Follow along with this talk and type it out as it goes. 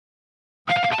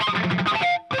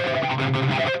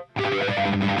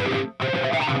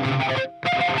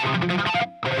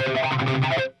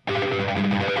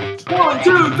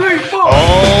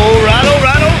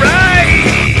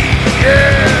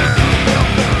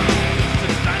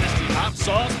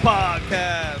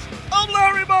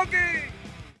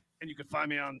find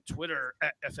me on Twitter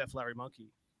at FFLarryMonkey.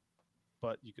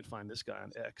 But you could find this guy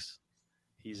on X.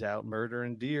 He's out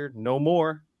murdering deer, no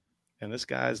more. And this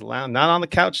guy's not on the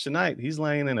couch tonight. He's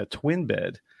laying in a twin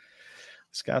bed.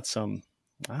 He's got some,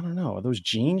 I don't know, are those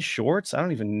jean shorts? I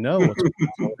don't even know what's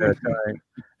going on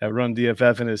at Run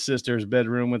DFF in his sister's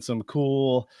bedroom with some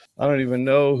cool, I don't even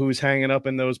know who's hanging up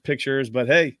in those pictures. But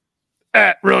hey,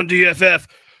 at Run DFF,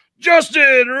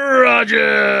 Justin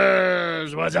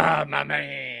Rogers. What's up, my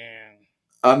man?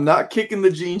 I'm not kicking the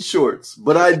jean shorts,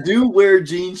 but I do wear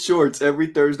jean shorts every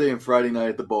Thursday and Friday night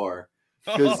at the bar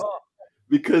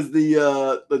because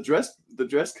the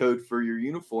dress code for your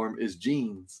uniform is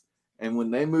jeans. And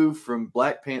when they moved from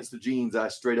black pants to jeans, I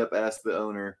straight up asked the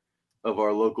owner of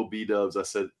our local B-Dubs, I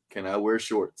said, "Can I wear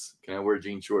shorts? Can I wear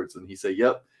jean shorts?" And he said,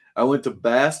 "Yep." I went to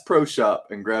Bass Pro Shop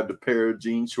and grabbed a pair of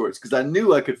jean shorts because I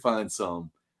knew I could find some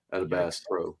at a Bass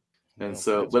Pro. And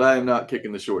so, but I am not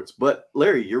kicking the shorts. But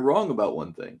Larry, you're wrong about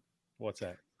one thing. What's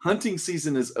that? Hunting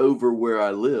season is over where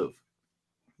I live,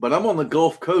 but I'm on the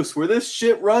Gulf Coast where this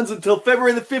shit runs until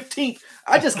February the 15th.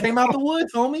 I just came out the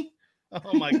woods, homie.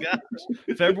 Oh my gosh.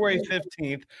 February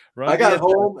 15th. I got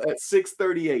home at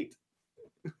 6:38.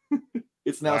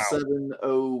 It's now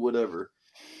 7:00 whatever.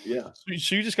 Yeah.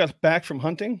 So you just got back from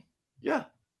hunting? Yeah.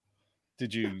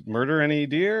 Did you murder any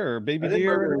deer or baby deer? I didn't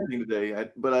murder anything today,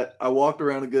 but I walked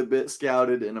around a good bit,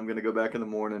 scouted, and I'm going to go back in the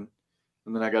morning.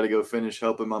 And then I got to go finish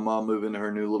helping my mom move into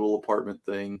her new little apartment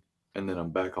thing. And then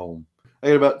I'm back home. I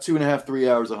got about 2.5, 3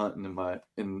 hours of hunting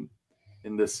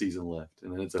in this season left,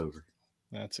 and then it's over.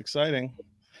 That's exciting.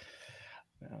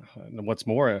 And what's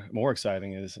more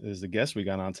exciting is the guest we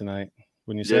got on tonight.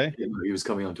 Wouldn't you say? He was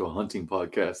coming onto a hunting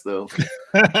podcast, though.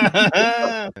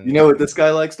 You know what this guy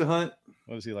likes to hunt?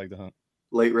 What does he like to hunt?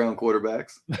 Late round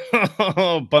quarterbacks.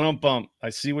 Oh, bump. I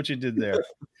see what you did there.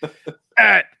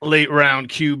 At late round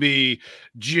QB,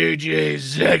 JJ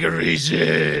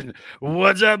Zachariason.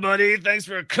 What's up, buddy? Thanks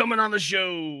for coming on the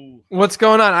show. What's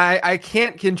going on? I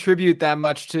can't contribute that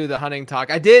much to the hunting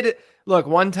talk. I did look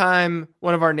one time.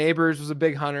 One of our neighbors was a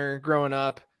big hunter growing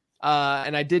up,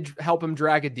 and I did help him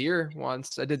drag a deer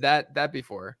once. I did that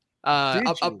before.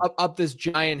 Up this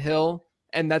giant hill.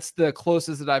 And that's the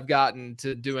closest that I've gotten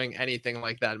to doing anything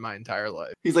like that in my entire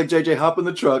life. He's like, JJ, hop in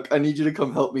the truck. I need you to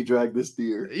come help me drag this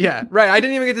deer. Yeah, right. I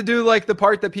didn't even get to do like the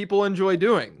part that people enjoy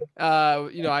doing. I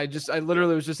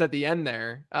literally was just at the end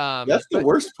there. That's the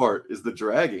worst part is the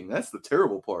dragging. That's the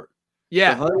terrible part.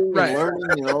 Yeah, the hunting right. And learning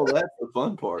and all that's the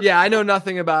fun part. Yeah, I know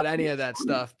nothing about any of that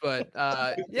stuff, but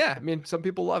yeah, I mean, some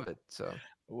people love it. So,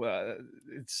 well,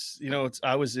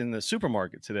 I was in the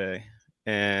supermarket today,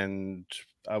 and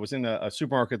I was in a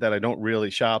supermarket that I don't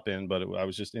really shop in, but I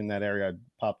was just in that area. I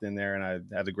popped in there and I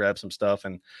had to grab some stuff,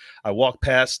 and I walked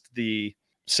past the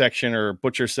section or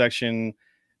butcher section,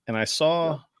 and I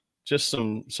saw just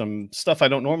some stuff I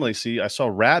don't normally see. I saw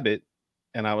rabbit,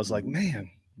 and I was like, man,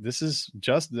 this is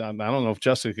just, I don't know if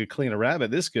Justin could clean a rabbit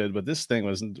this good, but this thing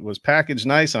was packaged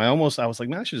nice. And I was like,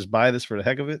 man, I should just buy this for the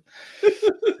heck of it.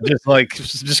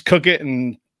 just cook it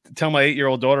and tell my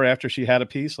 8-year-old daughter after she had a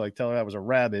piece, like tell her that was a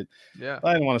rabbit. Yeah.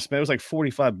 I didn't want to spend, it was like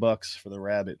 $45 for the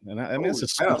rabbit. And I mean,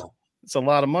 it's a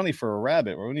lot of money for a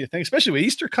rabbit. What do you think? Especially with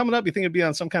Easter coming up, you think it'd be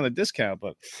on some kind of discount,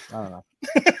 but I don't know.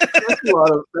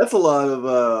 That's a lot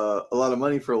of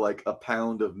money for like a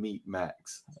pound of meat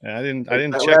max. Yeah, I didn't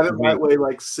that check. Rabbit might weigh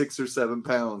like 6 or 7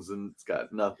 pounds, and it's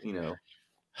got nothing,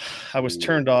 I was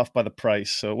turned off by the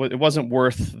price, so it wasn't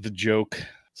worth the joke.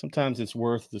 Sometimes it's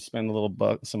worth to spend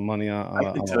some money on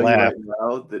I can tell you right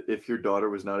now that if your daughter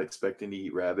was not expecting to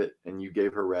eat rabbit and you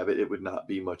gave her rabbit, it would not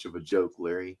be much of a joke,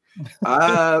 Larry.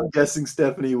 I'm guessing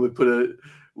Stephanie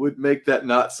would make that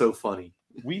not so funny.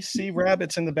 We see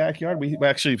rabbits in the backyard. We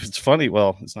actually, it's funny.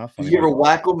 Well, it's not funny. Did you ever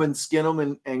whack them and skin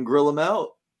them and grill them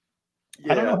out?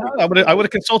 Yeah. I don't know how. I would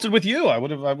have consulted with you. I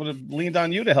would have leaned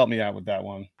on you to help me out with that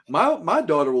one. My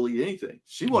daughter will eat anything.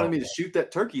 She wanted me to shoot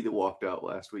that turkey that walked out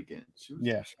last weekend.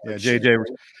 JJ,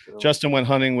 Justin went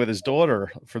hunting with his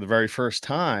daughter for the very first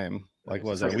time. Like,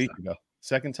 was that a week ago?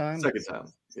 Second time.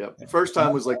 Yep. The first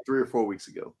time was like 3 or 4 weeks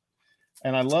ago.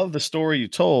 And I love the story you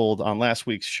told on last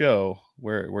week's show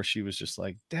where she was just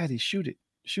like, "Daddy, shoot it,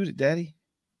 Daddy,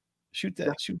 shoot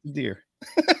the deer."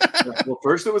 Well,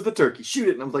 first it was the turkey. Shoot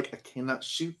it. And I was like, I cannot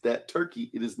shoot that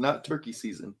turkey. It is not turkey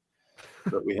season.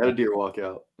 But we had a deer walk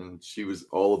out, and she was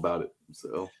all about it.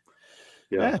 So,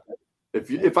 yeah.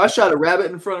 If I shot a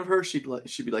rabbit in front of her, she'd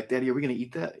be like, "Daddy, are we going to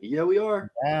eat that?" Yeah, we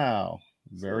are. Wow.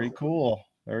 Very cool.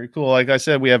 Very cool. Like I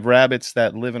said, we have rabbits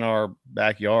that live in our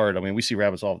backyard. I mean, we see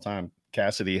rabbits all the time.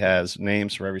 Cassidy has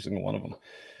names for every single one of them.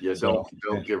 Yeah, don't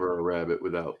give her a rabbit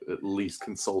without at least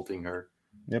consulting her.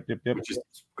 Yep. Which is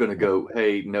going to go,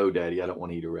 hey, no, Daddy, I don't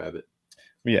want to eat a rabbit.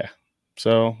 Yeah.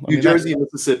 So New Jersey and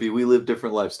Mississippi, we live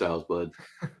different lifestyles, bud.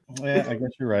 Yeah, I guess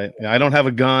you're right. Yeah, I don't have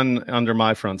a gun under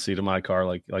my front seat of my car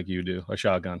like you do, a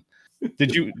shotgun.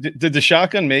 Did the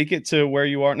shotgun make it to where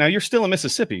you are? Now you're still in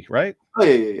Mississippi, right? Oh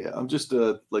yeah. I'm just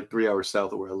like 3 hours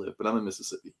south of where I live, but I'm in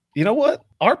Mississippi. You know what?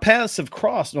 Our paths have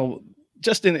crossed. No,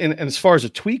 just in as far as a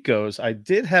tweet goes, I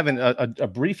did have a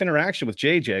brief interaction with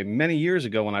JJ many years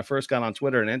ago when I first got on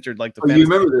Twitter and entered like the. You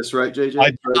remember this, right,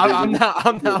 JJ?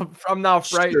 I'm now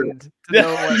frightened. Sure.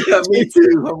 Yeah, me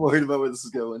too. I'm worried about where this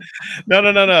is going. No.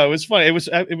 It was funny. It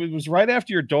was right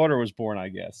after your daughter was born, I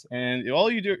guess. And all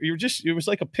you do, it was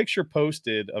like a picture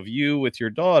posted of you with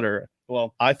your daughter.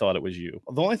 Well, I thought it was you.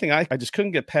 The only thing I just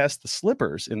couldn't get past the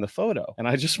slippers in the photo, and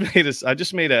I just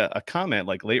made a comment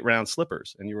like late round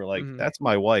slippers, and you were like, "That's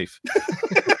my wife."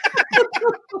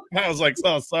 I was like,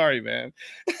 "Oh, sorry, man."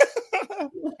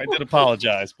 I did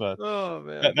apologize, but oh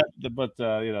man,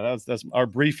 that's our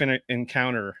brief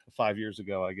encounter 5 years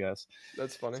ago, I guess.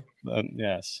 That's funny.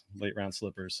 Yes, late round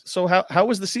slippers. So how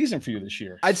was the season for you this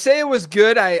year? I'd say it was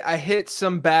good. I hit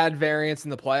some bad variance in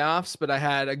the playoffs, but I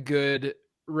had a good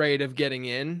rate of getting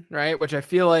in, right? Which I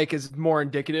feel like is more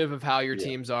indicative of how your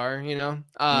teams are,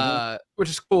 which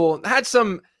is cool. Had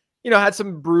some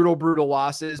brutal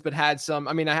losses, but had some,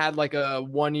 I had like a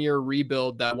 1-year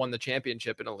rebuild that won the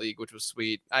championship in a league, which was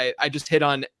sweet. I just hit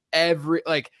on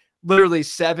literally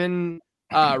 7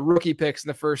 rookie picks in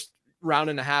the first round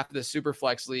and a half of the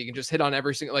Superflex league and just hit on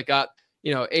every single, got,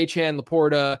 Achane,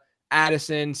 Laporta,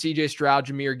 Addison, CJ Stroud,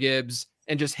 Jahmyr Gibbs,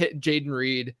 and just hit Jaden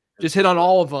Reed, just hit on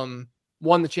all of them,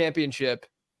 won the championship.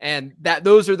 And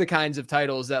those are the kinds of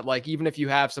titles that, like, even if you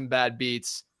have some bad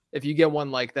beats, if you get one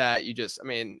like that, you just,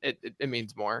 it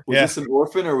means more. Was this an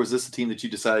orphan or was this a team that you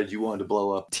decided you wanted to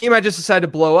blow up? Team I just decided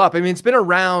to blow up. It's been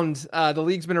around. The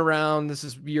league's been around. This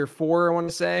is year 4, I want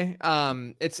to say.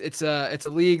 It's a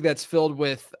league that's filled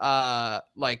with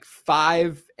like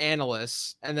 5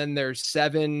 analysts, and then there's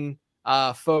 7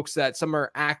 folks that some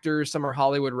are actors, some are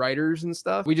Hollywood writers and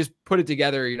stuff. We just put it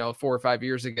together, 4 or 5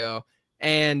 years ago.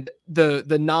 And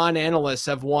the non-analysts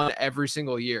have won every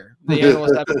single year. The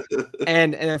analysts have,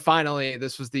 and then finally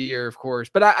this was the year, of course.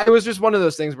 But I was just one of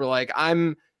those things where, like,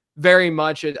 I'm very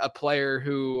much a player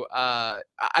who I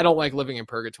don't like living in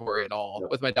purgatory at all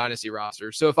with my dynasty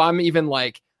roster. So if I'm even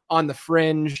like on the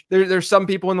fringe, there's some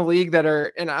people in the league that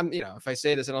are, and I'm, if I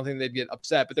say this, I don't think they'd get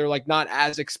upset, but they're like not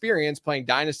as experienced playing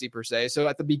dynasty per se. So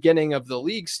at the beginning of the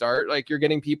league start, like, you're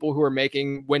getting people who are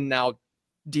making win now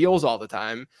deals all the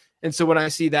time. And so when I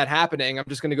see that happening, I'm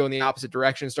just going to go in the opposite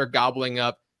direction and start gobbling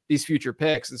up these future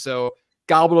picks. And so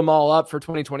gobbled them all up for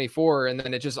 2024. And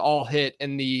then it just all hit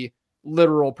in the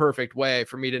literal perfect way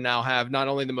for me to now have not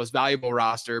only the most valuable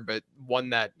roster, but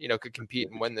one that, could compete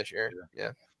and win this year.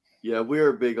 Yeah.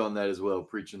 We're big on that as well.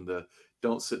 Preaching the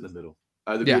don't sit in the middle,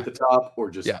 either be at the top or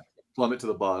just plummet to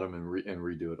the bottom and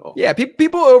redo it all. Yeah.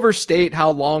 People overstate how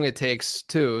long it takes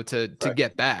to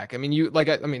get back.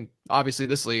 Obviously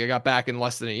this league I got back in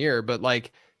less than a year, but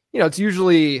it's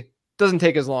usually doesn't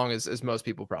take as long as most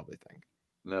people probably think.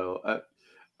 No,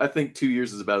 I think 2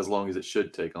 years is about as long as it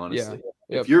should take, honestly.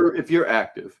 Yeah. If you're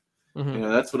active,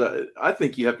 that's what I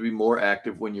think. You have to be more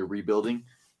active when you're rebuilding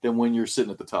than when you're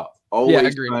sitting at the top.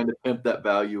 Always trying to pimp that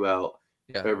value out.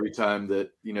 Yeah. Every time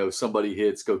that somebody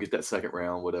hits, go get that second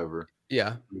round, whatever.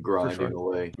 Yeah, grinding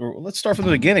away. Let's start from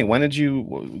the beginning. When did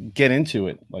you get into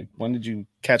it? Like, when did you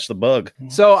catch the bug?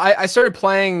 So I started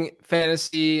playing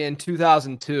fantasy in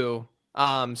 2002. So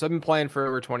I've been playing for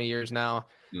over 20 years now.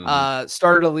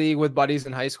 Started a league with buddies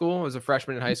in high school. I was a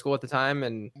freshman in high school at the time,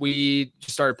 and we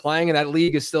just started playing. And that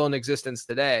league is still in existence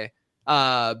today.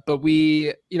 But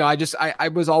we, I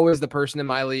was always the person in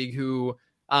my league who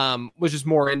was just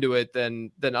more into it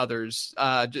than others.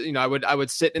 I would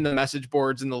sit in the message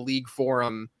boards in the league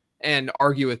forum and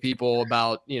argue with people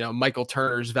about, Michael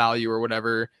Turner's value or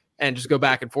whatever, and just go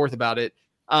back and forth about it.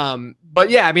 But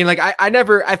yeah, I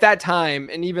never at that time,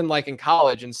 and even like in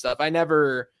college and stuff, I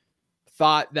never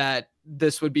thought that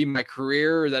this would be my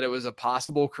career, or that it was a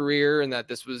possible career, and that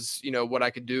this was, what I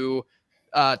could do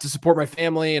to support my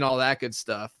family and all that good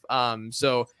stuff.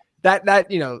 So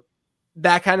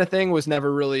that kind of thing was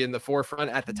never really in the forefront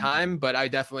at the time, but I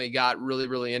definitely got really,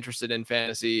 really interested in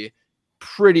fantasy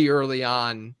pretty early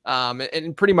on,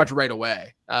 and pretty much right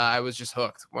away. I was just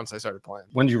hooked once I started playing.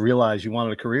 When did you realize you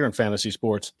wanted a career in fantasy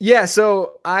sports? Yeah,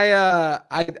 so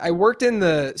I worked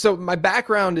so my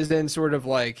background is in sort of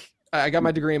like, I got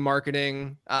my degree in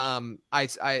marketing.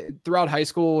 I throughout high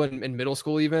school and middle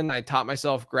school, even, I taught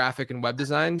myself graphic and web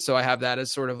design. So I have that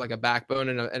as sort of like a backbone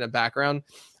and a background.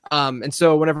 And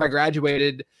so whenever I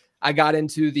graduated, I got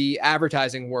into the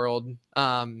advertising world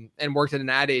and worked at an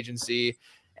ad agency.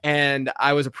 And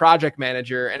I was a project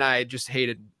manager, and I just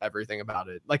hated everything about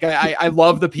it. Like I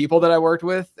love the people that I worked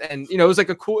with, and it was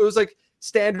like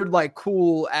standard like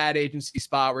cool ad agency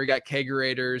spot where you got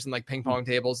kegerators and like ping pong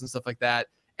tables and stuff like that.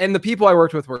 And the people I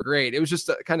worked with were great. It was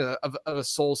just kind of a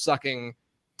soul sucking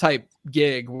type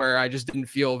gig where I just didn't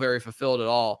feel very fulfilled at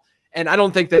all. And I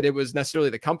don't think that it was necessarily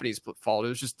the company's fault. It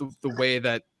was just the way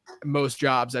that most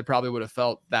jobs I probably would have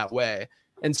felt that way.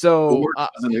 And so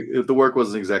the work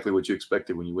wasn't exactly what you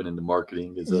expected when you went into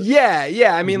marketing.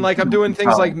 Yeah. I mean, like I'm doing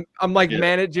things like I'm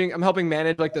helping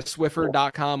manage like the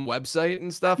Swiffer.com website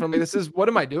and stuff. I'm like, what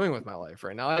am I doing with my life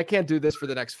right now? I can't do this for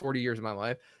the next 40 years of my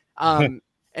life.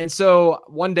 And so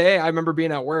one day I remember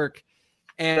being at work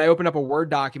and I opened up a Word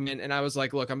document and I was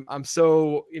like, look, I'm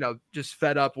so, just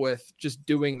fed up with just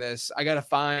doing this. I got to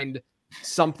find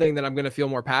something that I'm going to feel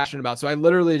more passionate about. So I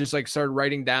literally just like started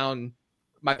writing down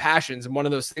my passions. And one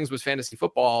of those things was fantasy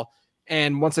football.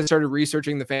 And once I started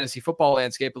researching the fantasy football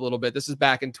landscape a little bit, this is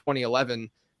back in 2011.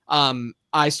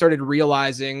 I started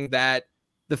realizing that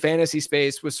the fantasy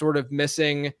space was sort of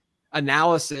missing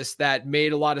analysis that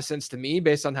made a lot of sense to me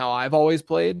based on how I've always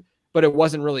played, but it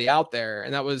wasn't really out there.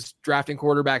 And that was drafting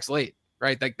quarterbacks late,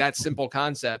 right? Like that simple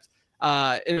concept.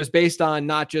 And it was based on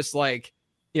not just like,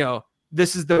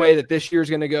 this is the way that this year is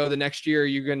going to go. The next year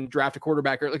you're going to draft a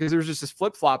quarterback, because there was just this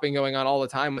flip flopping going on all the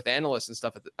time with analysts and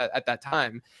stuff at that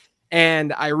time.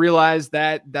 And I realized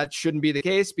that shouldn't be the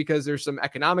case because there's some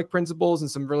economic principles and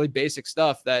some really basic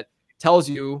stuff that tells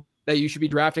you that you should be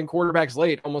drafting quarterbacks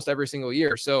late almost every single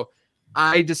year. So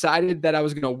I decided that I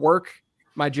was going to work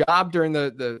my job during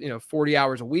the 40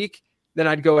 hours a week. Then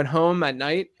I'd go at home at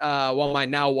night while my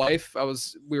now wife,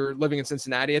 we were living in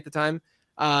Cincinnati at the time.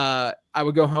 I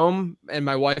would go home and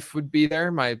my wife would be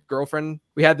there. My girlfriend,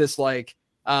 we had this like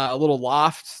a little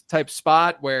loft type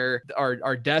spot where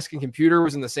our desk and computer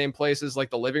was in the same place as like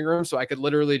the living room. So I could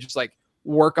literally just like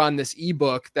work on this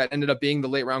ebook that ended up being the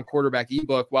late round quarterback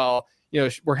ebook while,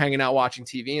 we're hanging out watching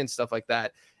TV and stuff like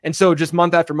that. And so just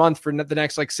month after month for the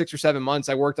next like 6 or 7 months,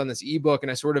 I worked on this ebook and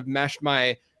I sort of meshed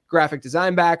my graphic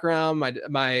design background,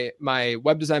 my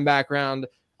web design background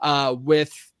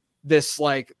with this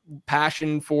like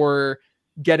passion for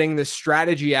getting this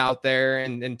strategy out there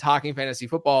and talking fantasy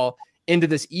football into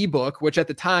this ebook, which at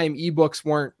the time ebooks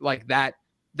weren't like that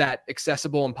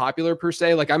accessible and popular per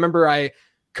se. Like I remember I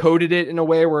coded it in a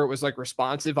way where it was like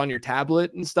responsive on your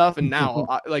tablet and stuff. And now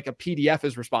like a PDF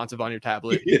is responsive on your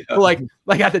tablet. Yeah. But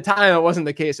like at the time it wasn't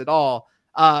the case at all.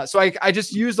 So I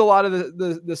just used a lot of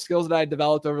the skills that I had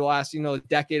developed over the last,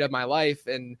 decade of my life.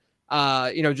 And,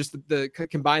 just the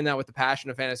combine that with the passion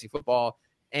of fantasy football.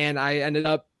 And I ended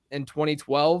up in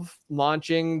 2012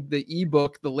 launching the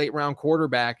ebook, The Late Round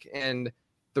Quarterback, and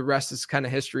the rest is kind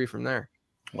of history from there.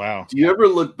 Wow. Do you ever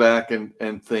look back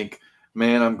and think,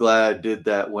 man, I'm glad I did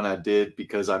that when I did,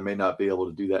 because I may not be able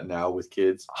to do that now with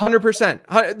kids? 100%.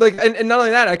 Like, and not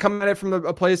only that, I come at it from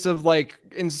a place of like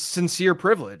sincere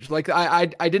privilege. Like I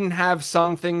didn't have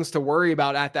some things to worry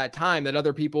about at that time that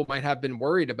other people might have been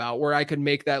worried about, where I could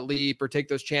make that leap or take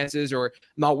those chances, or I'm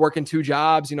not working 2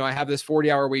 jobs. I have this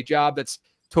 40-hour week job that's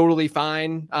totally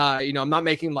fine. I'm not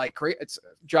making like it's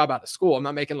a job out of school. I'm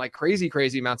not making like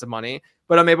crazy amounts of money,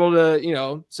 but I'm able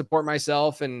to, support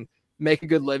myself and make a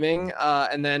good living.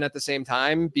 And then at the same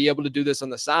time, be able to do this on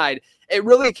the side. It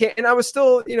really can't. And I was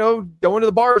still, going to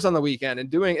the bars on the weekend and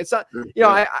doing, it's not,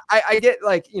 I get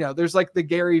like, there's like the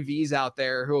Gary V's out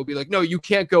there who will be like, no, you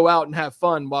can't go out and have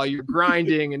fun while you're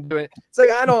grinding and doing it. It's like,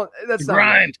 that's not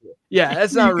grind. Really, yeah.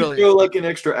 That's not really go like an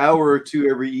extra hour or 2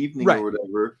 every evening or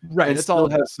whatever. Right. And still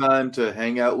have time to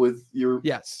hang out with your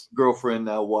girlfriend,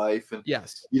 now wife. And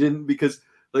you didn't, because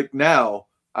like now,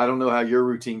 I don't know how your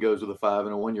routine goes with a 5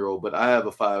 and a 1-year-old, but I have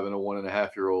a 5 and a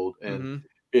 1.5-year-old, and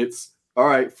it's all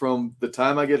right from the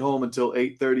time I get home until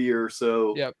 8:30 or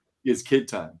so is kid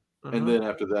time, and then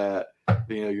after that,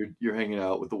 you're hanging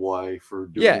out with the wife or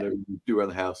doing whatever you do around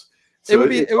the house. So it would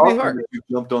be hard. If you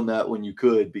jumped on that when you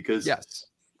could, because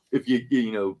if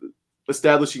you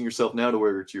establishing yourself now to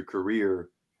where it's your career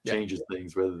changes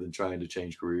things rather than trying to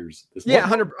change careers.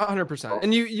 100%.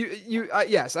 And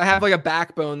yes, I have like a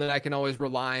backbone that I can always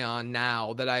rely on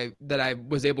now that I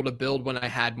was able to build when I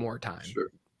had more time. Sure.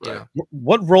 Right.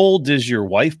 What role does your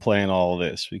wife play in all of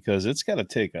this? Because it's got to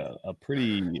take a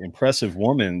pretty impressive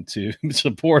woman to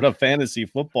support a fantasy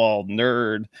football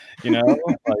nerd,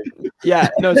 Yeah,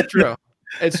 no, it's true.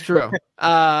 It's true.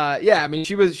 I mean,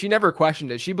 she never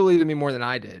questioned it. She believed in me more than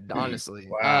I did, honestly.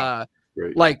 Wow.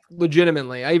 Like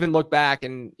legitimately, I even look back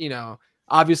and,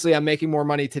 obviously I'm making more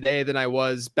money today than I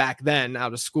was back then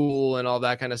out of school and all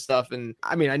that kind of stuff. And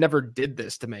I mean, I never did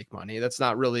this to make money. That's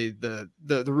not really the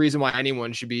reason why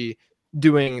anyone should be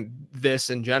doing this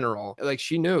in general. Like,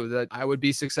 she knew that I would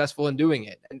be successful in doing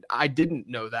it, and I didn't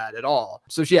know that at all.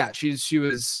 So yeah, she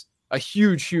was a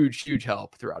huge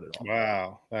help throughout it all.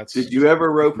 Wow. Did you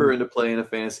ever rope her into playing a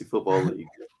fantasy football league?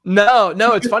 No,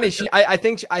 it's funny. I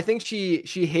think she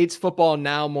hates football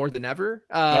now more than ever.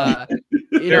 There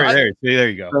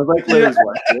you go. Like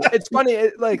it's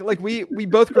funny. Like we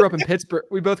both grew up in Pittsburgh.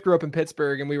 We both grew up in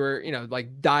Pittsburgh, and we were,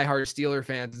 like diehard Steeler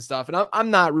fans and stuff. And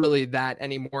I'm not really that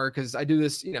anymore, because I do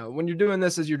this, when you're doing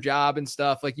this as your job and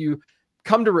stuff, like you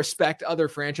come to respect other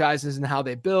franchises and how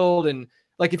they build. And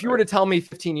like, if you were to tell me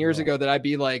 15 years ago that I'd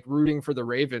be like rooting for the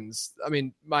Ravens, I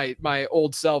mean, my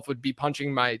old self would be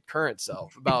punching my current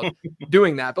self about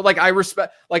doing that. But like,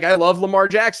 I love Lamar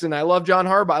Jackson. I love John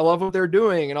Harbaugh. I love what they're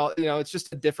doing. And all, it's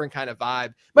just a different kind of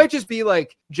vibe. Might just be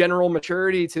like general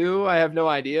maturity too. I have no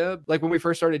idea. Like, when we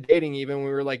first started dating, even when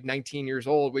we were like 19 years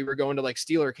old, we were going to like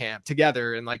Steeler camp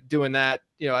together and like doing that,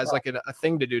 as like a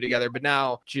thing to do together. But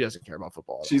now she doesn't care about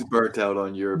football. She's burnt out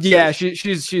on Europe. Yeah,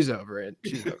 she's over it.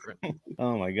 She's over it.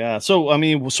 Oh my God. So I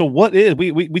mean, what is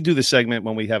we do this segment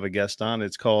when we have a guest on.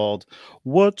 It's called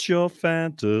What's Your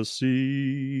Fantasy?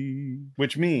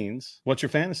 Which means, what's your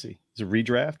fantasy? Is it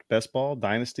redraft, best ball,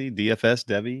 dynasty, DFS,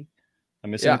 Debbie? I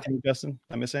miss anything, Justin?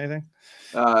 I miss anything?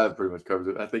 Pretty much covers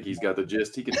it. I think he's got the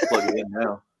gist. He can plug it in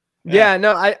now. Yeah,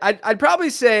 no, I'd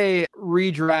probably say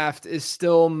redraft is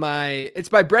still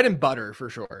it's my bread and butter for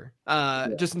sure.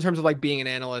 Just in terms of like being an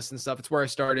analyst and stuff. It's where I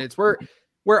started. It's where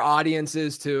audience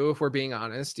is too, if we're being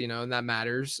honest, and that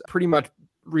matters. Pretty much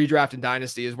redraft and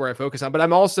dynasty is where I focus on. But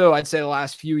I'm also, I'd say the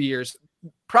last few years,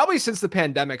 probably since the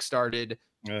pandemic started,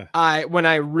 when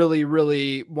I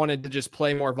really wanted to just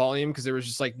play more volume, because there was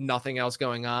just like nothing else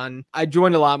going on, I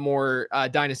joined a lot more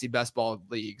dynasty best ball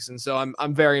leagues. And so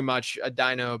I'm very much a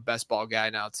dyno best ball guy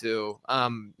now too.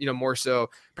 More so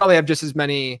probably have just as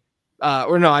many,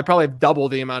 I probably have double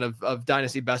the amount of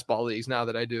dynasty best ball leagues now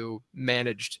that I do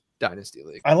managed dynasty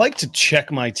league. I like to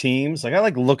check my teams. Like, I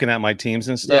like looking at my teams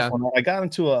and stuff. Yeah. When I got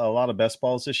into a lot of best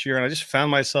balls this year, and I just found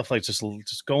myself like just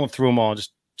going through them all,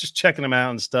 just checking them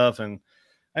out and stuff. And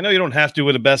I know you don't have to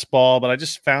with a best ball, but I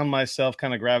just found myself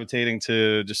kind of gravitating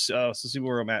to just to see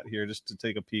where I'm at here, just to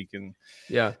take a peek. And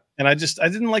and I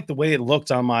didn't like the way it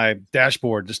looked on my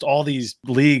dashboard, just all these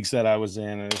leagues that I was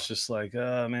in, and it's just like,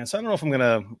 man. So I don't know if I'm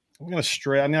gonna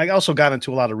stray. I mean, I also got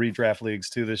into a lot of redraft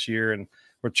leagues too this year, and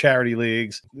or charity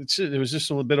leagues. It was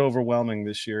just a little bit overwhelming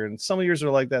this year, and some years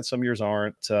are like that, some years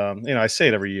aren't. I say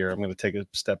it every year. I'm going to take a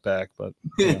step back, but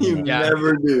you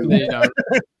never do.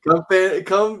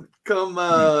 Come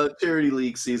charity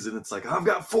league season, it's like, I've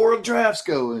got 4 drafts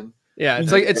going. Yeah,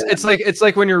 it's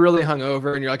like when you're really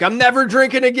hungover and you're like, I'm never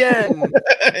drinking again.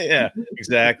 Yeah,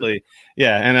 exactly.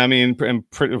 Yeah, and I mean, we're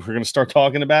going to start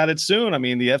talking about it soon. I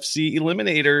mean, the FC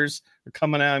Eliminators are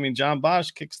coming out. I mean, John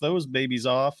Bosch kicks those babies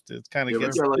off. It's kind of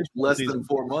gets like less than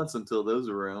 4 months until those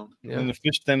are around. Yeah. And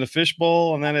the fish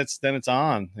bowl, and then it's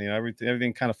on.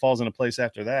 Everything kind of falls into place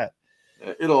after that.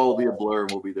 It'll all be a blur,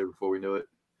 and we'll be there before we know it.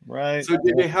 Right. So,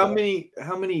 DJ, how many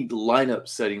lineup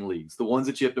setting leagues? The ones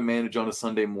that you have to manage on a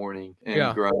Sunday morning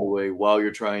and grind away while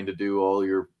you're trying to do all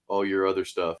your other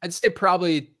stuff? I'd say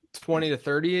probably 20 to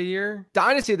 30 a year.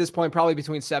 Dynasty at this point, probably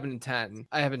between 7 and 10.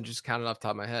 I haven't just counted off the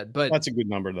top of my head, but that's a good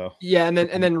number though. Yeah, and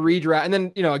then redraft, and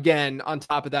then again on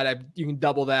top of that, you can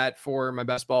double that for my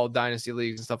best ball dynasty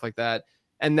leagues and stuff like that.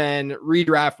 And then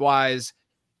redraft wise,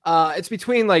 it's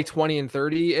between like 20 and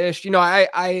 30 ish.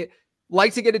 I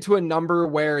like to get it to a number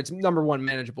where it's number one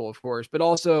manageable, of course, but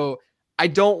also I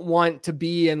don't want to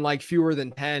be in like fewer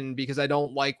than 10 because I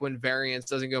don't like when variance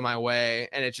doesn't go my way,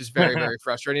 and it's just very, very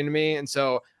frustrating to me. And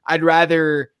so I'd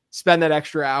rather spend that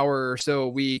extra hour or so a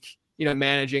week,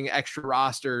 managing extra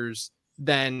rosters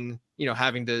than,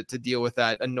 having to deal with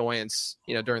that annoyance,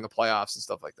 during the playoffs and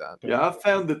stuff like that. Yeah, I've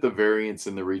found that the variance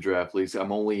in the redraft leagues,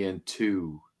 I'm only in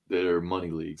 2 that are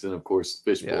money leagues. And of course,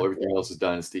 fishbowl, everything else is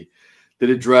dynasty. That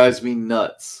it drives me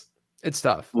nuts. It's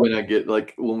tough when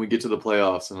we get to the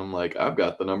playoffs and I'm like, I've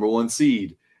got the number 1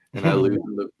 seed and I lose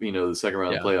in the second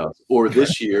round of playoffs. Or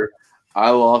this year, I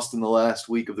lost in the last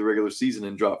week of the regular season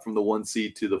and dropped from the 1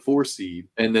 seed to the 4 seed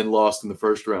and then lost in the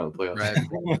first round of the playoffs.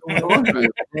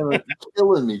 Right.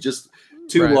 Killing me. Just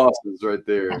 2 losses right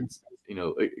there.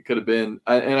 It could have been,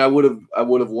 and I would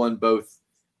have won both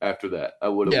after that. I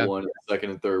would have won the second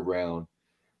and third round.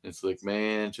 It's like,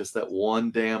 man, just that one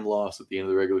damn loss at the end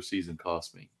of the regular season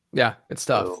cost me. Yeah, it's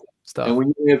tough. And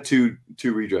when you have two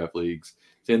redraft leagues,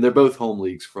 and they're both home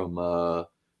leagues from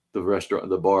the restaurant,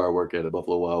 the bar I work at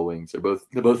Buffalo Wild Wings. They're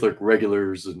both like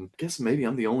regulars, and I guess maybe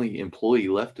I'm the only employee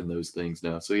left in those things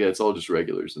now. So yeah, it's all just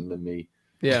regulars and then me.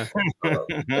 Yeah.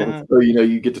 And so,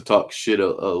 you get to talk shit a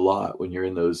lot when you're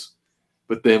in those.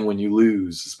 But then when you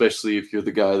lose, especially if you're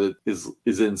the guy that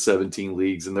is in 17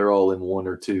 leagues and they're all in 1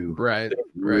 or 2, Right.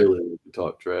 Really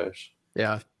talk trash.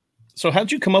 Yeah. So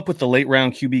how'd you come up with the late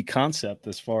round QB concept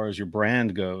as far as your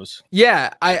brand goes?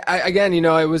 Yeah, I again,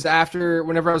 it was after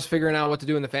whenever I was figuring out what to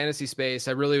do in the fantasy space,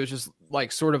 I really was just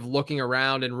like sort of looking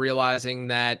around and realizing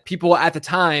that people at the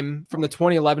time from the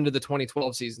 2011 to the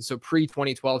 2012 season, so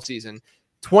pre-2012 season,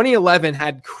 2011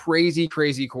 had crazy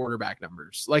quarterback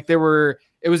numbers. Like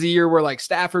it was a year where like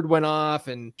Stafford went off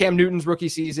and Cam Newton's rookie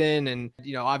season. And,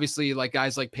 obviously like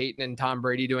guys like Peyton and Tom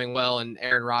Brady doing well and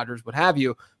Aaron Rodgers, what have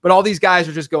you, but all these guys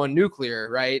are just going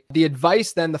nuclear, right? The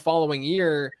advice then the following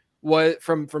year was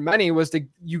from many was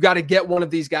you got to get one of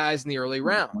these guys in the early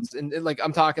rounds. And like,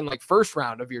 I'm talking like first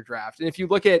round of your draft. And if you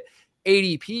look at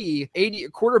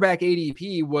quarterback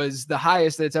ADP was the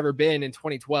highest that it's ever been in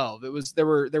 2012. There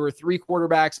were 3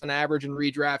 quarterbacks on average in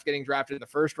redraft getting drafted in the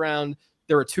first round.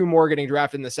 There were 2 more getting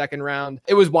drafted in the second round.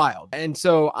 It was wild. And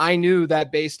so I knew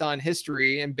that based on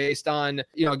history and based on,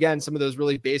 again, some of those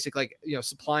really basic, like,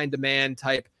 supply and demand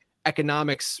type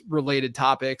economics related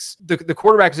topics, the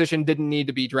quarterback position didn't need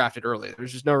to be drafted early.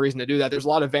 There's just no reason to do that. There's a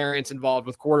lot of variance involved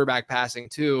with quarterback passing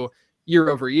too, year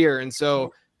over year. And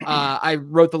so I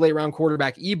wrote the late round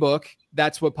quarterback ebook.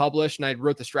 That's what published, and I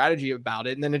wrote the strategy about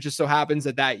it. And then it just so happens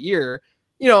that year,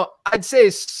 I'd say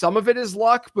some of it is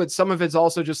luck, but some of it's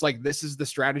also just like, this is the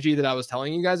strategy that I was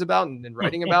telling you guys about and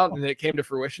writing about, and it came to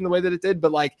fruition the way that it did.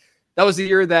 But like, that was the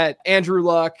year that Andrew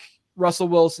Luck, Russell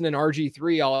Wilson, and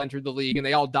RG3 all entered the league, and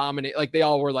they all dominate. Like they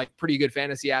all were like pretty good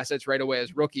fantasy assets right away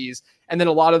as rookies. And then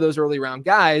a lot of those early round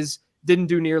guys didn't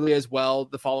do nearly as well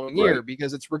the following year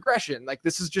because it's regression. Like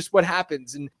this is just what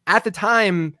happens. And at the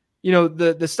time,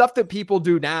 the stuff that people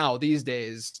do now these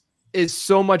days is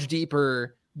so much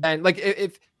deeper than like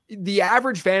if the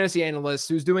average fantasy analyst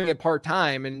who's doing it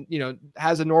part-time and,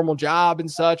 has a normal job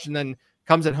and such, and then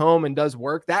comes at home and does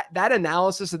work, that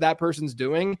analysis that person's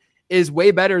doing is way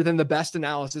better than the best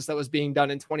analysis that was being done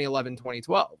in 2011,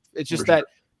 2012. It's just that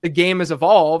the game has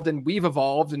evolved and we've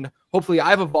evolved, and hopefully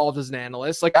I've evolved as an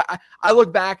analyst. Like I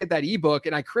look back at that ebook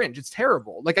and I cringe. It's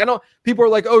terrible. Like I know people are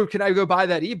like, oh, can I go buy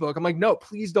that ebook? I'm like, no,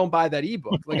 please don't buy that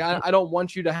ebook. Like I don't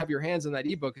want you to have your hands on that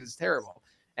ebook because it's terrible.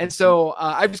 And so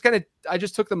I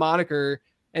just took the moniker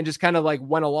and just kind of like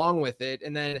went along with it.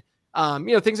 And then,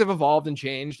 things have evolved and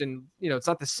changed, and, it's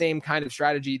not the same kind of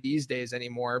strategy these days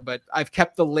anymore, but I've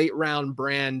kept the late round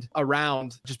brand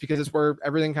around just because it's where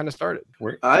everything kind of started.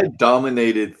 I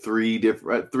dominated 3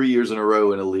 years in a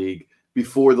row in a league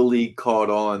before the league caught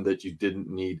on that you didn't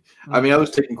need. I mean, I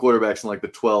was taking quarterbacks in like the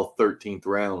 12th, 13th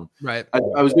round. Right.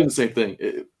 I was doing the same thing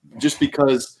just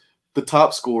because the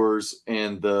top scorers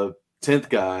and the 10th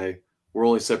guy were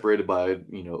only separated by,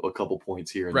 a couple points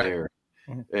here and there.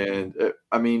 And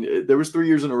I mean, there was 3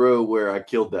 years in a row where I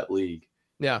killed that league.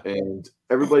 Yeah. And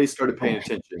everybody started paying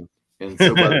attention. And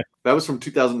so that was from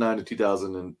 2009 to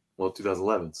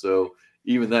 2011. So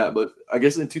even that, but I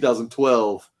guess in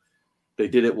 2012, they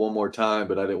did it one more time,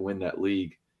 but I didn't win that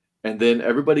league. And then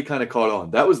everybody kind of caught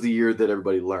on. That was the year that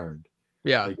everybody learned.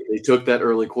 Yeah. Like they took that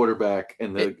early quarterback,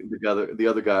 and the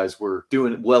other guys were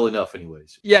doing well enough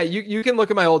anyways. Yeah. You can look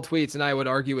at my old tweets, and I would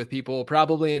argue with people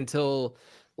probably until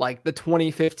like the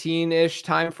 2015-ish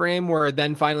time frame, where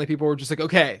then finally people were just like,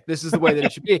 okay, this is the way that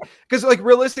it should be. Because like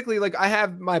realistically, like I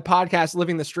have my podcast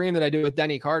Living the Stream that I do with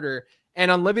Denny Carter,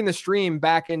 and on Living the Stream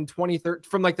back in 2013,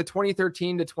 from like the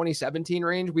 2013 to 2017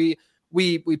 range,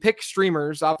 we pick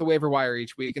streamers off the waiver wire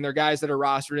each week, and they're guys that are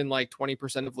rostered in like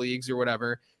 20% of leagues or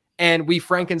whatever, and we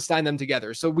Frankenstein them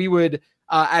together. So we would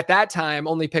at that time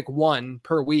only pick 1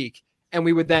 per week, and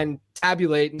we would then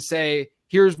tabulate and say,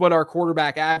 here's what our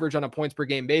quarterback average on a points per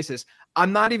game basis.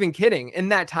 I'm not even kidding. In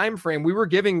that time frame, we were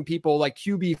giving people like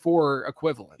QB4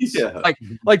 equivalents. Yeah.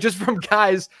 Like just from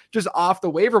guys just off the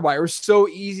waiver wire. It was so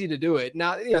easy to do it.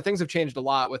 Now, things have changed a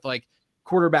lot with like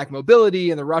quarterback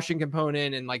mobility and the rushing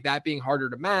component, and like that being harder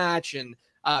to match, and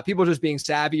people just being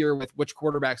savvier with which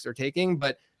quarterbacks they're taking.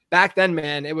 But back then,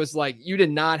 man, it was like you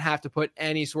did not have to put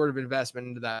any sort of investment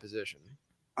into that position.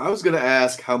 I was going to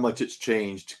ask how much it's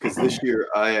changed, because this year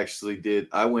I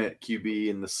went QB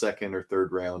in the 2nd or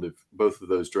 3rd round of both of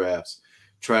those drafts,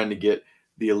 trying to get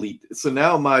the elite. So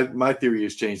now my theory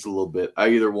has changed a little bit. I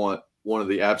either want one of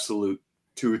the absolute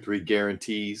 2 or 3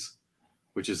 guarantees,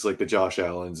 which is like the Josh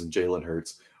Allens and Jalen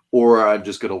Hurts, or I'm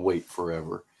just going to wait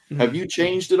forever. Have you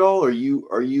changed at all? Are you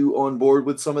on board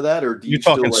with some of that, or do You're you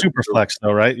still talking like super flex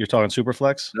though, right? You're talking super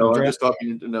flex? No, I'm just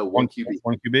talking one QB.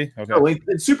 One QB? Okay. No,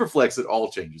 in super flex it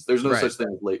all changes. There's no Right. such thing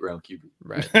as late round QB.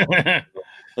 Right.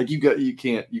 Like you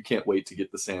can't wait to get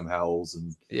the Sam Howells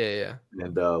and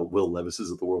Will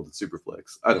Levises of the world at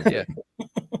Superflex. I don't know.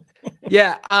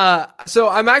 So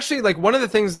I'm actually like, one of the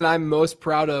things that I'm most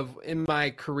proud of in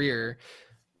my career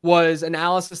was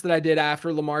analysis that I did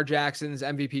after Lamar Jackson's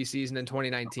MVP season in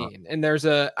 2019. And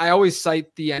I always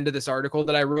cite the end of this article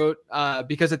that I wrote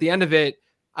because at the end of it,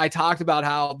 I talked about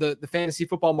how the fantasy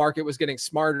football market was getting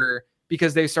smarter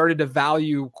because they started to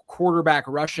value quarterback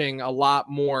rushing a lot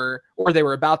more, or they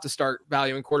were about to start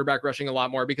valuing quarterback rushing a lot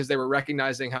more because they were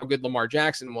recognizing how good Lamar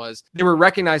Jackson was. They were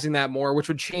recognizing that more, which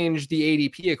would change the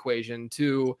ADP equation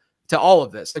to all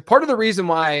of this. Like, part of the reason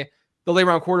why the late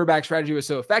round quarterback strategy was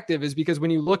so effective is because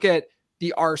when you look at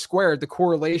the R squared, the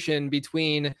correlation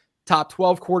between top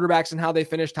 12 quarterbacks and how they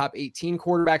finished, top 18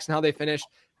 quarterbacks and how they finished.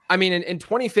 I mean, in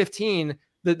 2015,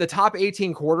 the top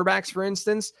 18 quarterbacks, for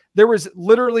instance, there was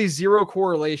literally zero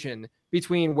correlation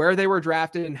between where they were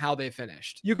drafted and how they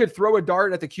finished. You could throw a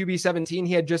dart at the QB 17.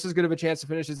 He had just as good of a chance to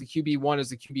finish as the QB 1 as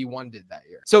the QB 1 did that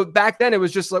year. So back then it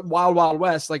was just like wild, wild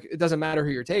west. Like, it doesn't matter who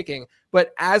you're taking.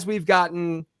 But as we've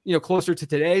gotten, closer to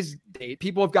today's date,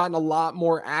 people have gotten a lot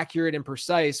more accurate and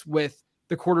precise with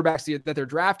the quarterbacks that they're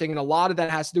drafting. And a lot of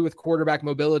that has to do with quarterback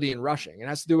mobility and rushing. It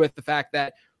has to do with the fact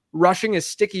that rushing is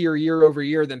stickier year over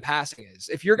year than passing is.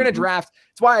 If you're going to draft,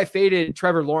 it's why I faded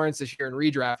Trevor Lawrence this year in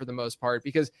redraft for the most part,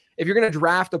 because if you're going to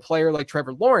draft a player like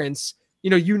Trevor Lawrence,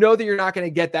 you know that you're not going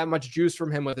to get that much juice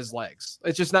from him with his legs.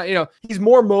 It's just not, he's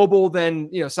more mobile than,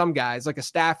 some guys like a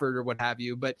Stafford or what have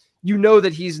you, but you know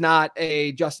that he's not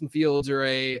a Justin Fields or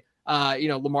a,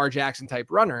 Lamar Jackson type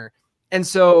runner. And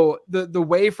so the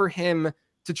way for him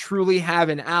to truly have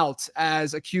an out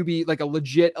as a QB, like a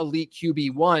legit elite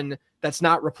QB1 that's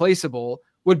not replaceable,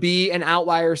 would be an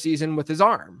outlier season with his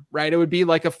arm, right? It would be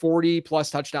like a 40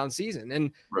 plus touchdown season.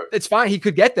 And It's fine. He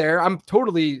could get there. I'm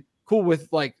totally cool with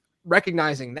like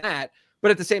recognizing that.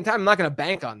 But at the same time, I'm not going to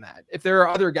bank on that. If there are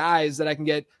other guys that I can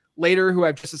get later who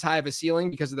have just as high of a ceiling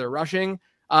because of their rushing,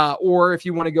 or if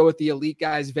you want to go with the elite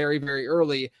guys very, very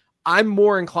early, I'm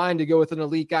more inclined to go with an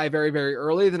elite guy very, very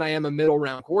early than I am a middle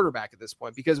round quarterback at this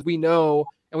point, because we know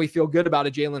and we feel good about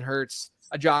a Jalen Hurts,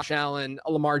 a Josh Allen,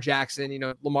 a Lamar Jackson.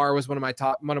 Lamar was one of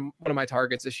my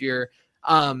targets this year,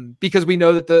 because we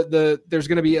know that there's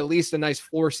going to be at least a nice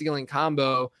floor ceiling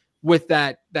combo with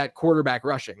that quarterback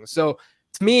rushing. So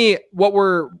to me, what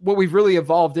we've really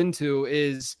evolved into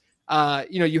is,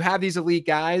 you have these elite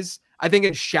guys. I think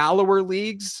in shallower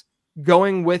leagues,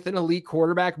 going with an elite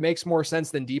quarterback makes more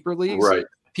sense than deeper leagues. Right.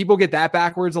 People get that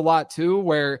backwards a lot too,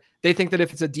 where they think that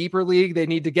if it's a deeper league, they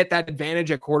need to get that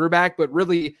advantage at quarterback, but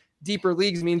really deeper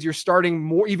leagues means you're starting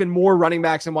even more running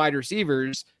backs and wide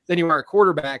receivers than you are at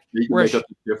quarterback. You can make up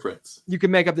the difference. You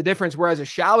can make up the difference. Whereas a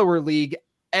shallower league,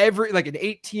 like an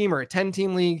 8-team or a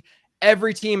 10-team league,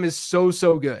 every team is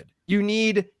so good. You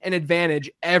need an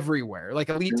advantage everywhere. Like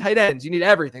elite tight ends, you need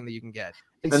everything that you can get.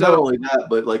 And not only that,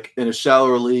 but like in a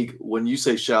shallower league, when you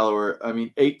say shallower, I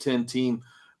mean 8-10 team,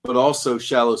 but also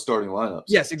shallow starting lineups.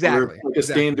 Yes, exactly. Like a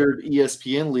standard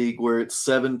ESPN league where it's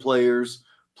 7 players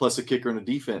plus a kicker and a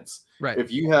defense. Right.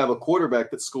 If you have a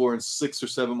quarterback that's scoring 6 or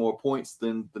 7 more points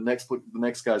than the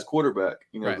next guy's quarterback,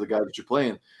 right. The guy that you're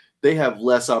playing, they have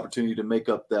less opportunity to make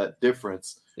up that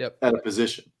difference at a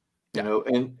position.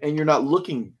 And you're not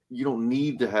looking, you don't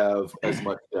need to have as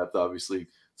much depth, obviously.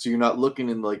 So you're not looking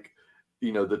in like,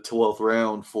 the 12th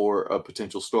round for a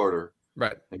potential starter.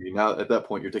 Right. And now at that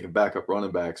point, you're taking backup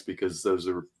running backs because those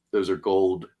are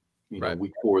gold,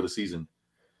 week 4 of the season.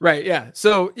 Right. Yeah.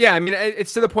 So, I mean,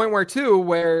 it's to the point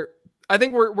where I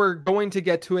think we're going to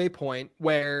get to a point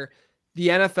where the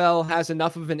NFL has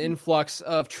enough of an influx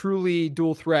of true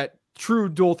dual threat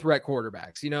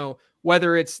quarterbacks,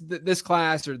 whether it's this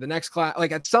class or the next class.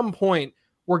 Like at some point,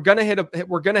 we're going to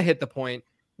hit the point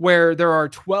where there are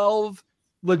 12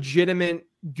 legitimate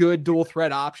good dual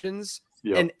threat options.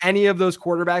 Yep. And any of those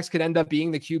quarterbacks could end up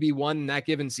being the QB1 in that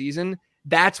given season.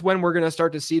 That's when we're going to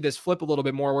start to see this flip a little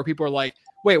bit more, where people are like,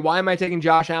 wait, why am I taking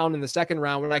Josh Allen in the second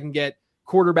round when I can get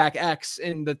quarterback X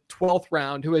in the 12th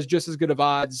round who has just as good of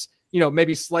odds,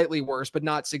 maybe slightly worse, but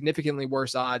not significantly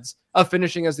worse odds of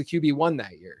finishing as the QB1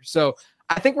 that year. So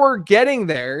I think we're getting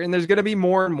there, and there's going to be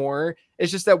more and more.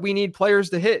 It's just that we need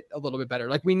players to hit a little bit better.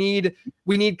 Like we need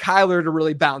Kyler to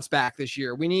really bounce back this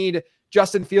year. We need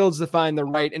Justin Fields to find the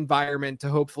right environment to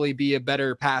hopefully be a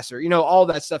better passer. All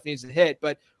that stuff needs to hit,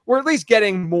 but we're at least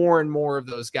getting more and more of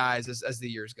those guys as the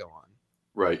years go on.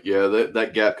 Right. Yeah.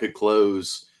 That gap could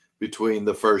close between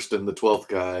the first and the 12th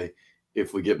guy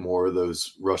if we get more of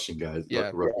those rushing guys,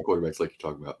 rushing quarterbacks like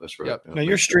you're talking about. That's right. Yep. Now,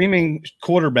 you're streaming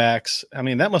quarterbacks. I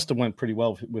mean, that must have went pretty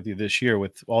well with you this year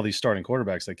with all these starting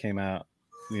quarterbacks that came out,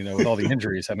 with all the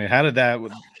injuries. I mean, how did that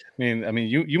 – I mean,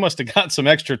 you must have got some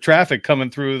extra traffic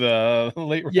coming through the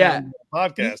late round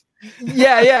podcast.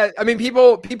 Yeah. I mean,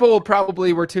 people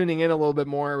probably were tuning in a little bit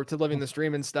more to living the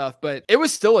stream and stuff, but it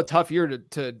was still a tough year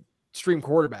to stream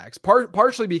quarterbacks,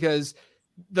 partially because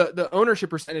the ownership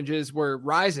percentages were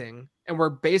rising and we're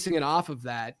basing it off of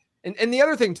that. And the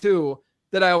other thing too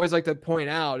that I always like to point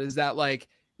out is that like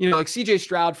CJ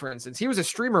Stroud, for instance, he was a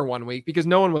streamer 1 week because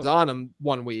no one was on him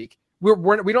 1 week. We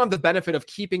don't have the benefit of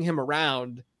keeping him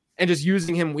around and just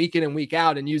using him week in and week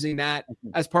out and using that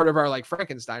as part of our like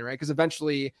Frankenstein, right? Because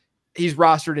eventually he's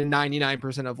rostered in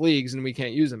 99% of leagues and we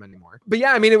can't use him anymore. But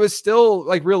yeah, I mean, it was still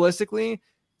like realistically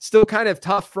still kind of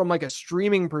tough from like a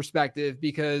streaming perspective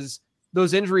because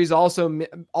those injuries also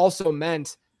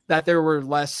meant that there were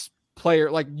less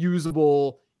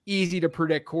usable, easy to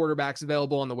predict quarterbacks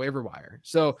available on the waiver wire.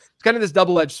 So it's kind of this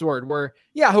double-edged sword where,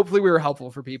 hopefully we were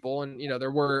helpful for people. And, there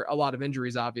were a lot of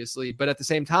injuries, obviously, but at the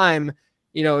same time,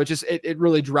 it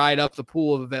really dried up the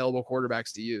pool of available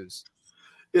quarterbacks to use.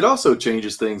 It also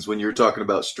changes things when you're talking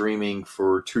about streaming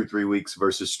for 2-3 weeks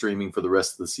versus streaming for the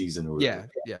rest of the season. Or yeah.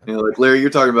 Like Larry, you're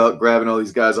talking about grabbing all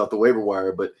these guys off the waiver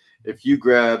wire, but if you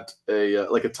grabbed a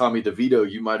Tommy DeVito,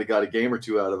 you might have got a game or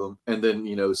two out of him, and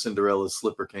then Cinderella's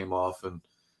slipper came off, and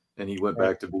he went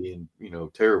back to being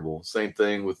terrible. Same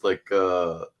thing with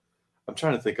I'm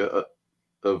trying to think of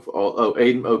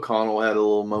Aiden O'Connell had a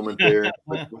little moment there.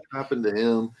 What happened to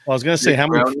him? Well, I was going to say how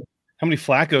many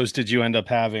Flaccos did you end up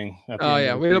having? Oh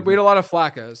yeah, we had a lot of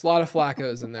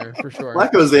Flaccos in there for sure.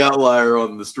 Flacco's the outlier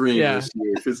on the stream this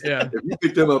year because if you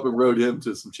picked him up and rode him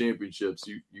to some championships,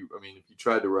 if you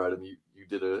tried to ride him, you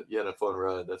had a fun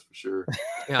ride, that's for sure.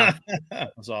 Yeah, I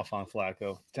was off on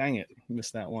Flacco. Dang it,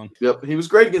 missed that one. Yep, he was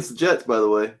great against the Jets, by the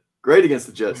way. Great against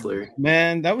the Jets, Larry.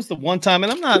 Man, that was the one time,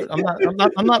 and I'm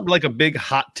not like a big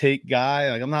hot take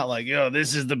guy. Like I'm not like,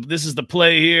 this is the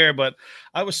play here. But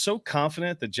I was so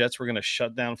confident the Jets were going to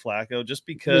shut down Flacco just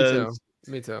because.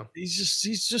 Me too.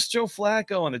 He's just Joe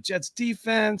Flacco on the Jets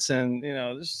defense, and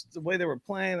just the way they were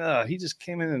playing. He just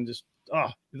came in and just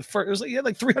it was like he had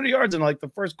like 300 yards in like the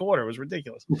first quarter. It was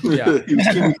ridiculous. Yeah, he was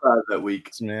 25 that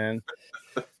week, man.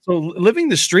 So living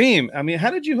the stream, I mean, how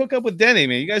did you hook up with Denny? I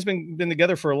mean, you guys been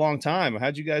together for a long time.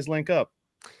 How'd you guys link up?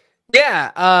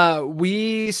 Yeah,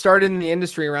 we started in the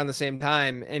industry around the same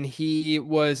time, and he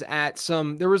was at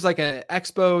there was like an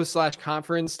expo /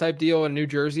 conference type deal in New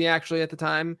Jersey actually at the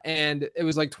time, and it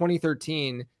was like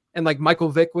 2013, and like Michael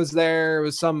Vick was there. It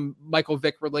was some Michael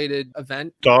Vick related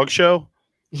event. Dog show?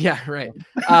 Yeah, right.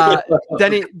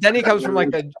 Denny comes from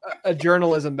like a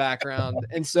journalism background.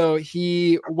 And so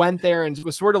he went there and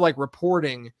was sort of like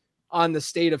reporting on the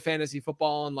state of fantasy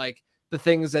football and like the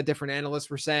things that different analysts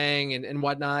were saying and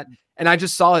whatnot. And I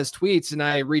just saw his tweets and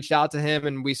I reached out to him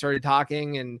and we started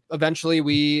talking. And eventually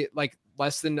we, like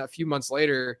less than a few months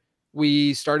later,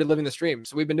 we started living the stream.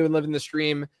 So we've been doing living the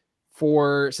stream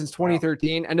since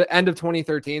 2013 and end of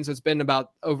 2013. So it's been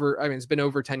it's been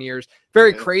over 10 years.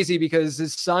 Very crazy because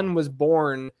his son was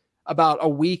born about a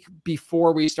week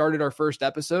before we started our first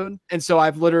episode. And so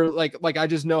I've literally like I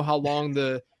just know how long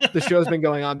the show's been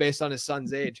going on based on his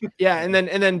son's age. Yeah. And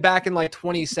then back in like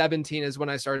 2017 is when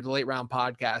I started the Late Round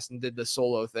podcast and did the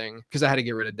solo thing because I had to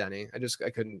get rid of Denny. I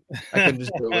couldn't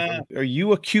just do it with him. Are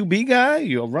you a QB guy?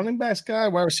 You a running backs guy,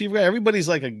 wide receiver guy? Everybody's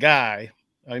like a guy.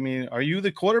 I mean, are you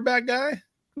the quarterback guy?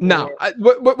 No.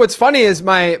 What's funny is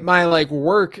my like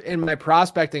work and my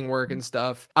prospecting work and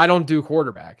stuff. I don't do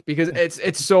quarterback because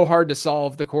it's so hard to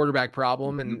solve the quarterback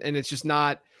problem, and it's just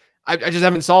not. I just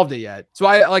haven't solved it yet. So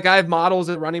I have models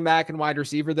at running back and wide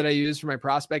receiver that I use for my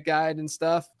prospect guide and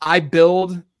stuff. I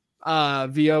build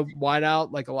via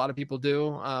wideout like a lot of people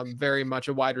do. Very much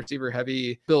a wide receiver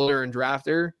heavy builder and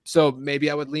drafter. So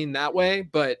maybe I would lean that way,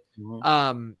 but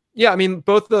yeah, I mean,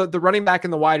 both the running back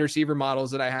and the wide receiver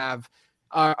models that I have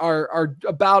are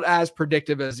about as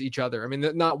predictive as each other. I mean,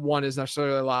 not one is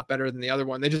necessarily a lot better than the other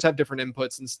one. They just have different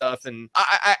inputs and stuff. And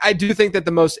I do think that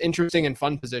the most interesting and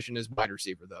fun position is wide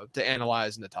receiver, though, to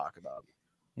analyze and to talk about.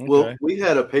 Okay. Well, we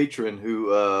had a patron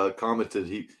who commented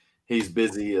he's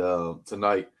busy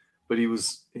tonight, but he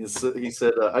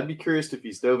said, I'd be curious if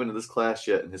he's dove into this class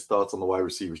yet and his thoughts on the wide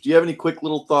receivers. Do you have any quick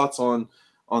little thoughts on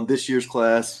this year's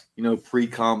class,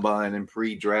 pre-combine and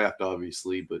pre-draft,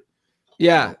 obviously, but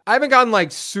yeah, I haven't gotten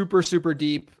like super, super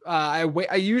deep.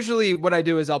 I usually what I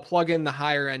do is I'll plug in the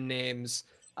higher end names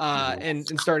and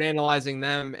start analyzing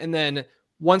them. And then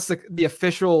once the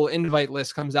official invite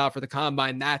list comes out for the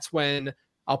combine, that's when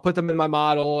I'll put them in my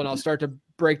model and I'll start to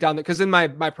break down because in my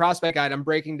prospect guide, I'm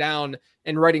breaking down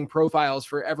and writing profiles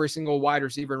for every single wide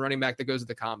receiver and running back that goes to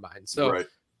the combine. So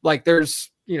like there's,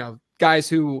 guys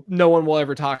who no one will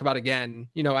ever talk about again,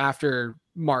 after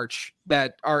March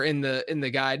that are in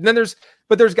the guide. And then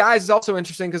there's guys, it's also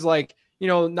interesting because like,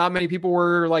 not many people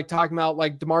were like talking about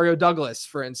like Demario Douglas,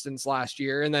 for instance, last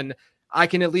year. And then I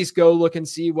can at least go look and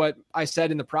see what I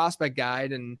said in the prospect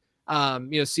guide and,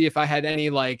 see if I had any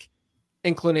like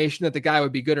inclination that the guy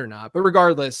would be good or not. But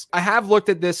regardless, I have looked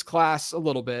at this class a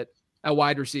little bit at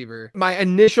wide receiver. My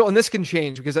initial, and this can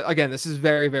change because again, this is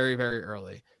very, very, very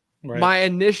early. Right. My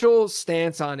initial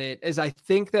stance on it is I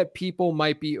think that people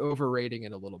might be overrating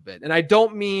it a little bit. And I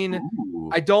don't mean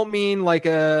like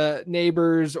a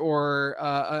Neighbors or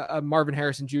a Marvin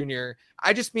Harrison Jr.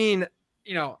 I just mean,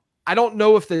 I don't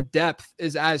know if the depth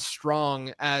is as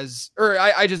strong as, or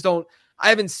I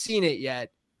haven't seen it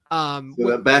yet. So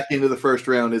that back into the first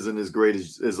round isn't as great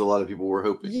as a lot of people were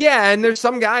hoping. Yeah, and there's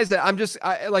some guys that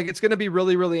like it's going to be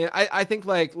really, really. I think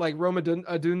like Roma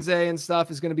Odunze and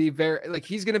stuff is going to be very like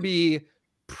he's going to be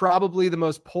probably the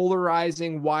most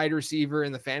polarizing wide receiver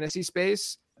in the fantasy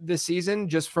space this season,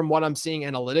 just from what I'm seeing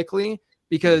analytically.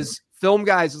 Because film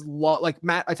guys like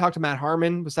Matt. I talked to Matt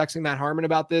Harmon. Was texting Matt Harmon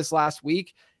about this last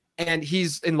week, and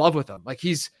he's in love with him. Like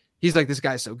he's like, this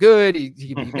guy's so good. He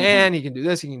can be man. He can do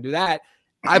this. He can do that.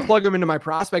 I plug him into my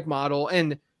prospect model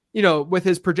and, with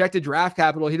his projected draft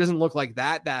capital, he doesn't look like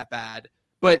that bad,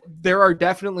 but there are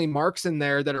definitely marks in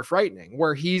there that are frightening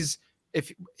where he's,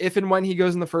 if and when he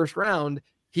goes in the first round,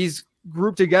 he's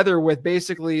grouped together with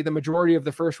basically the majority of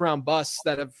the first round busts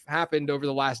that have happened over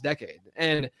the last decade.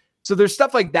 And so there's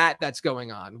stuff like that that's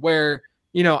going on where,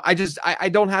 I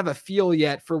don't have a feel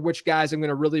yet for which guys I'm going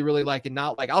to really, really like and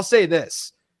not like. I'll say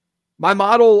this. My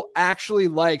model actually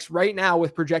likes right now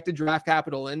with projected draft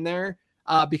capital in there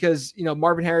because,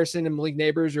 Marvin Harrison and Malik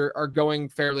Neighbors are going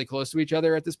fairly close to each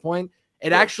other at this point.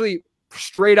 It actually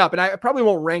straight up, and I probably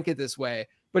won't rank it this way,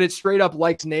 but it straight up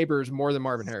likes Neighbors more than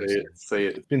Marvin Harrison. Say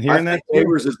it. Been hearing that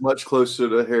Neighbors is much closer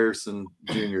to Harrison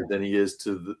Jr. than he is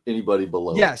to anybody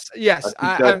below. Yes.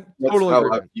 I'm totally how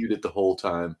I viewed it the whole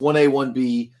time. 1A,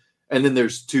 1B. And then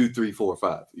there's 2, 3, 4,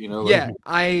 5,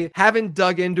 I haven't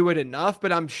dug into it enough,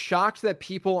 but I'm shocked that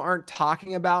people aren't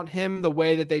talking about him the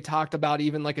way that they talked about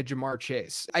even like a Jamar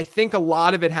Chase. I think a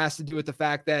lot of it has to do with the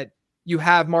fact that you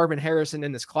have Marvin Harrison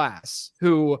in this class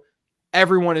who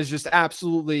everyone is just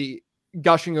absolutely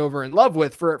gushing over in love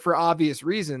with for obvious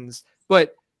reasons.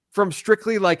 But from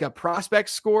strictly like a prospect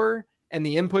score and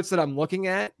the inputs that I'm looking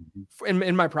at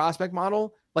in my prospect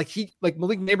model, like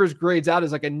Malik Neighbors grades out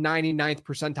as like a 99th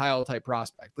percentile type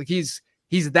prospect. Like he's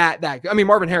that. I mean,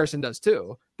 Marvin Harrison does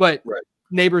too, but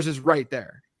Neighbors is right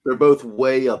there. They're both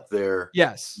way up there.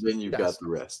 Yes. Then you've got the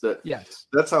rest.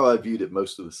 That's how I viewed it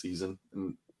most of the season.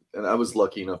 And I was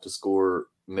lucky enough to score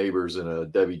Neighbors in a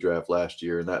Debbie draft last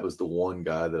year. And that was the one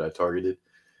guy that I targeted.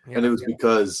 And it was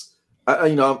because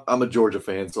I'm a Georgia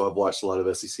fan, so I've watched a lot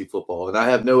of SEC football and I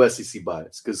have no SEC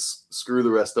bias because screw the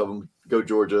rest of them, go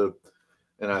Georgia.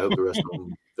 And I hope the rest of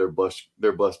them,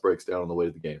 their bus breaks down on the way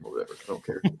to the game or whatever. I don't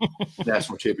care,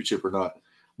 national championship or not.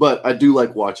 But I do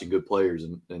like watching good players,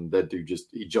 and that dude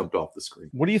he jumped off the screen.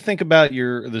 What do you think about the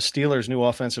Steelers' new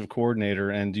offensive coordinator,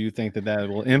 and do you think that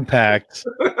will impact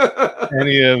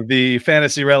any of the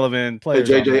fantasy relevant players?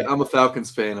 Hey, JJ, I'm a Falcons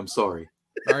fan. I'm sorry.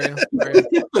 Are you?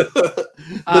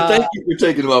 But thank you for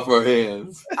taking them off our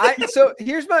hands. So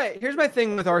here's my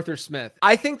thing with Arthur Smith.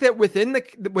 I think that within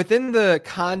the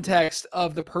context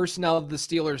of the personnel the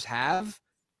Steelers have,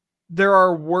 there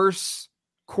are worse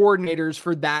coordinators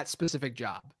for that specific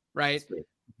job, right?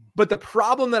 But the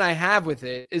problem that I have with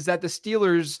it is that the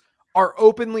Steelers are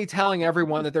openly telling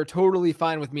everyone that they're totally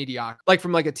fine with mediocrity. Like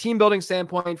from like a team building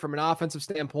standpoint, from an offensive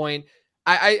standpoint.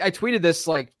 I tweeted this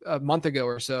like a month ago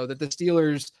or so that the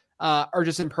Steelers are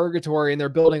just in purgatory and they're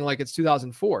building like it's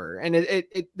 2004.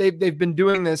 And they've been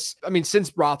doing this, I mean,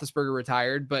 since Roethlisberger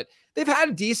retired, but they've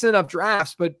had decent enough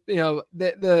drafts. But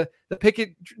the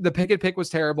Pickett pick was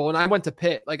terrible, and I went to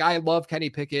Pitt. Like I love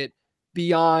Kenny Pickett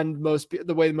beyond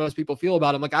the way most people feel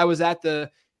about him. Like I was at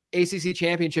the ACC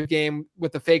championship game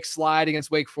with the fake slide against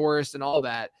Wake Forest and all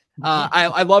that.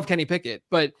 I love Kenny Pickett,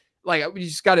 but like, you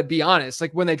just got to be honest.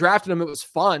 Like when they drafted him, it was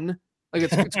fun. Like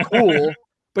it's cool,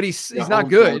 but he's not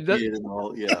good.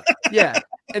 Yeah.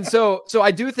 And so I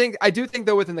do think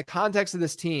though, within the context of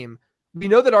this team, we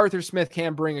know that Arthur Smith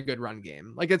can bring a good run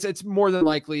game. Like it's more than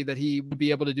likely that he would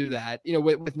be able to do that,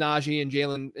 with Najee and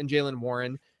Jalen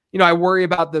Warren. I worry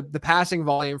about the passing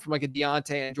volume from like a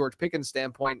Deontay and George Pickens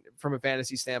standpoint, from a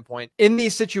fantasy standpoint. In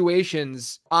these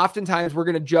situations, oftentimes we're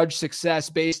going to judge success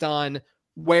based on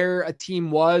where a team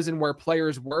was and where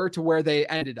players were to where they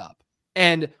ended up.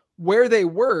 And where they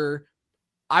were,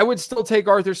 I would still take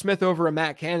Arthur Smith over a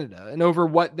Matt Canada and over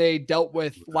what they dealt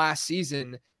with last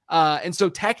season. And so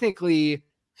technically,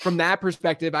 from that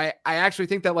perspective, I actually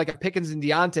think that like a Pickens and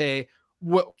Deontay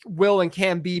will and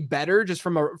can be better just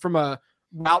from a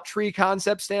route tree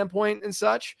concept standpoint and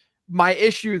such. My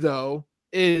issue though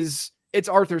is it's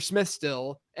Arthur Smith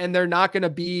still, and they're not going to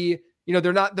be,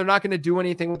 they're not going to do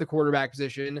anything with the quarterback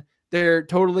position. They're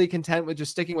totally content with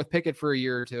just sticking with Pickett for a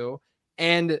year or two.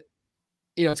 And,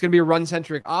 it's going to be a run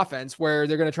centric offense where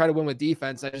they're going to try to win with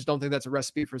defense. I just don't think that's a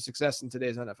recipe for success in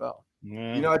today's NFL.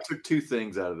 Yeah. I took two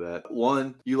things out of that.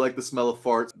 One, you like the smell of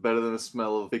farts better than the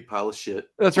smell of a big pile of shit.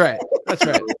 That's right. Yeah.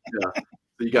 So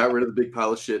you got rid of the big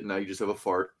pile of shit and now you just have a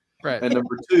fart. Right. And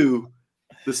number two,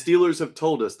 the Steelers have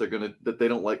told us that they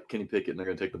don't like Kenny Pickett and they're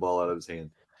going to take the ball out of his hand.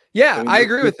 Yeah, I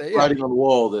agree with it. Writing on the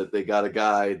wall that they got a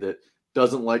guy that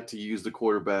doesn't like to use the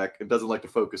quarterback and doesn't like to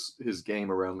focus his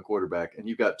game around the quarterback. And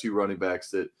you've got two running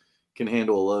backs that can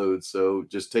handle a load. So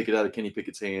just take it out of Kenny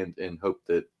Pickett's hand and hope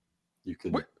that you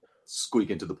can squeak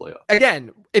into the playoffs.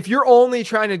 Again, if you're only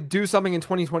trying to do something in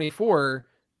 2024,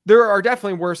 there are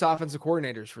definitely worse offensive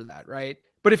coordinators for that, right?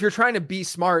 But if you're trying to be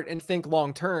smart and think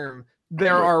long-term,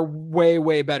 there are way,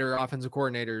 way better offensive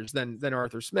coordinators than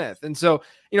Arthur Smith. And so,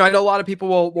 I know a lot of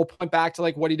people will point back to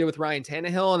like what he did with Ryan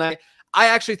Tannehill. And I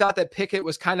actually thought that Pickett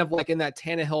was kind of like in that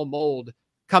Tannehill mold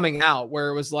coming out, where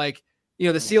it was like,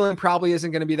 the ceiling probably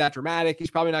isn't going to be that dramatic.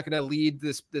 He's probably not going to lead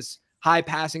this high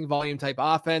passing volume type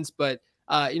offense, but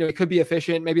it could be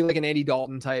efficient, maybe like an Andy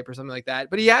Dalton type or something like that.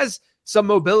 But he has some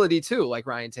mobility too, like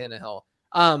Ryan Tannehill.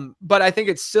 But I think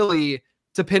it's silly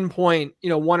to pinpoint,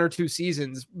 1 or 2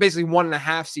 seasons, basically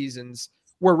 1.5 seasons,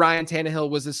 where Ryan Tannehill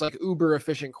was this like uber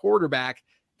efficient quarterback,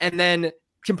 and then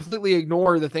completely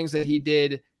ignore the things that he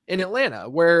did in Atlanta,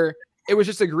 where it was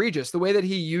just egregious. The way that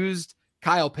he used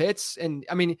Kyle Pitts, and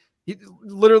I mean, he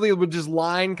literally would just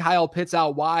line Kyle Pitts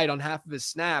out wide on half of his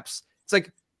snaps. It's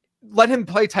like, let him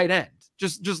play tight end.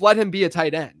 Just let him be a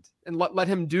tight end and let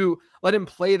him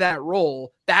play that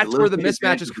role. That's where the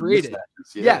mismatch is created.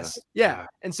 Yes. Yeah.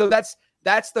 And so that's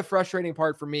the frustrating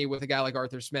part for me with a guy like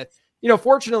Arthur Smith.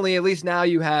 Fortunately, at least now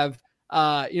you have,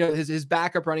 his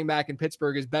backup running back in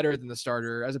Pittsburgh is better than the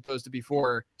starter, as opposed to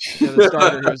before. The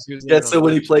starter who's so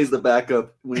when he plays the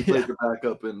backup, the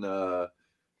backup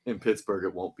in Pittsburgh,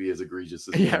 it won't be as egregious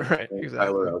as exactly.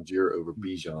 Tyler Algier over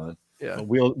Bijan. Yeah,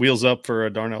 wheels up for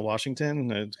Darnell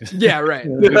Washington. Yeah, right.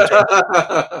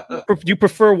 You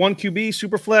prefer 1 QB,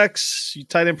 super flex, you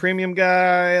tight end premium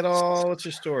guy at all? What's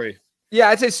your story? Yeah,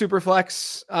 I'd say super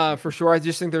flex for sure. I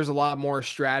just think there's a lot more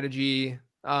strategy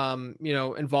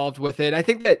involved with it. I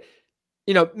think that,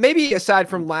 maybe aside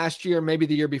from last year, maybe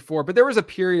the year before, but there was a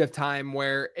period of time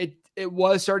where it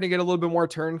was starting to get a little bit more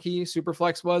turnkey.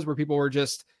 Superflex was, where people were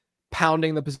just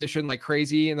pounding the position like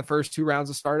crazy in the first 2 rounds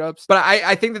of startups. But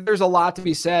I think that there's a lot to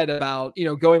be said about,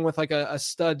 going with like a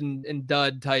stud and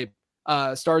dud type,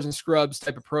 stars and scrubs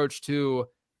type approach to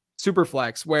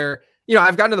Superflex, where,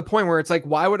 I've gotten to the point where it's like,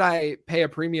 why would I pay a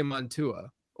premium on Tua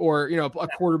or, a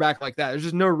quarterback like that? There's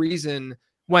just no reason,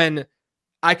 when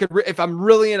I could, if I'm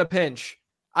really in a pinch,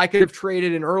 I could have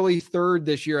traded an early third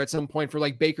this year at some point for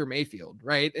like Baker Mayfield,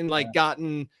 right? And like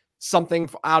gotten something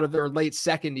out of their late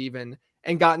second even,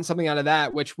 and gotten something out of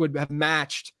that, which would have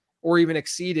matched or even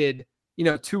exceeded,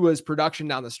 Tua's production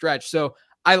down the stretch. So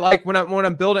I like when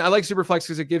I'm building, I like Superflex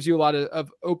because it gives you a lot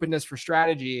of openness for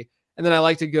strategy. And then I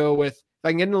like to go with, if I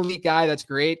can get an elite guy, that's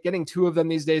great. Getting 2 of them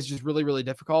these days is just really, really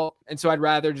difficult. And so I'd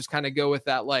rather just kind of go with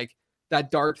that, like that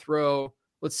dart throw.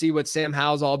 Let's see what Sam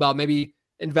Howell's all about. Maybe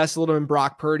invest a little in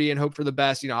Brock Purdy and hope for the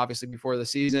best, obviously before the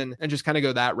season, and just kind of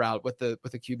go that route with the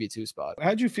QB2 spot.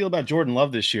 How'd you feel about Jordan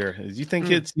Love this year? Do you think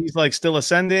he's like still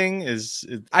ascending?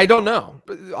 I don't know.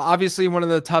 But obviously one of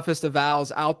the toughest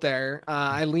avowals out there.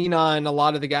 I lean on a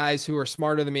lot of the guys who are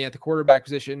smarter than me at the quarterback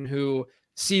position, who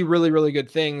see really, really good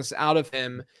things out of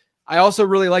him. I also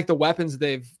really like the weapons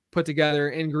they've put together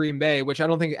in Green Bay, which I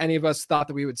don't think any of us thought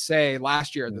that we would say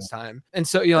last year at this time. And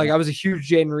so, I was a huge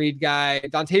Jaden Reed guy.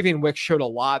 Dontavian Wicks showed a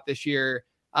lot this year.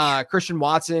 Christian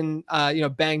Watson,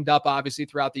 banged up obviously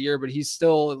throughout the year, but he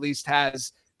still at least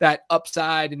has that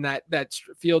upside and that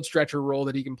field stretcher role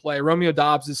that he can play. Romeo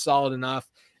Doubs is solid enough.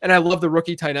 And I love the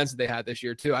rookie tight ends that they had this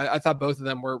year too. I thought both of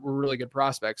them were really good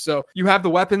prospects. So you have the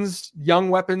weapons, young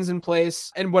weapons in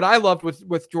place. And what I loved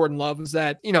with Jordan Love was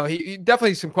that, he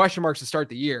definitely some question marks to start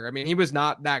the year. I mean, he was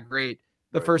not that great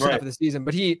the first half of the season,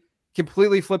 but he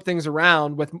completely flip things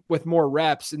around with more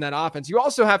reps in that offense. You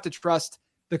also have to trust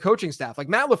the coaching staff. Like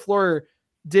Matt LaFleur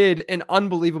did an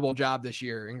unbelievable job this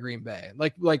year in Green Bay,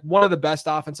 like one of the best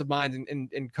offensive minds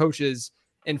and coaches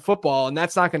in football. And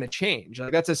that's not going to change.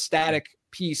 Like that's a static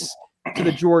piece to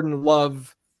the Jordan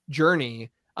Love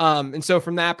journey. And so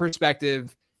from that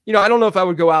perspective, you know, I don't know if I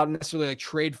would go out and necessarily like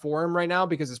trade for him right now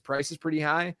because his price is pretty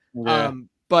high. Yeah.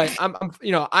 But I'm,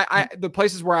 you know, I the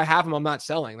places where I have him, I'm not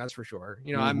selling. That's for sure.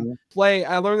 You know,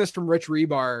 I learned this from Rich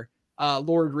Rebar,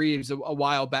 Lord Reeves a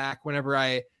while back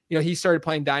whenever he started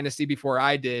playing Dynasty before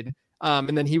I did.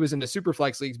 And then he was into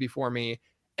Superflex leagues before me.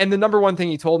 And the number one thing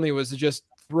he told me was to just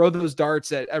throw those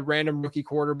darts at random rookie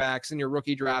quarterbacks in your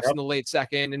rookie drafts in the late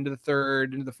second, into the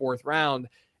third, into the fourth round,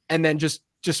 and then just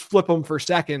flip them for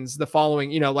seconds the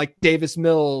following, you know, like Davis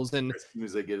Mills. And as soon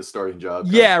as they get a starting job.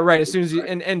 Yeah, right. As soon as you,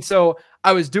 and so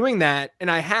I was doing that,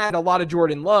 and I had a lot of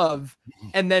Jordan Love,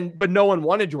 but no one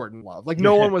wanted Jordan Love. Like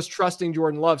no one was trusting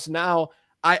Jordan Love. So now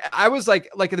I was like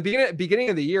at the beginning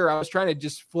of the year, I was trying to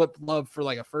just flip Love for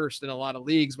like a first in a lot of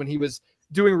leagues when he was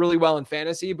doing really well in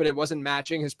fantasy, but it wasn't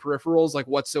matching his peripherals like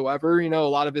whatsoever. You know, a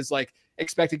lot of his like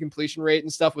expected completion rate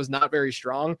and stuff was not very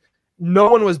strong.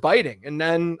 No one was biting. And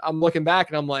then I'm looking back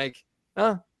and I'm like,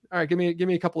 all right, give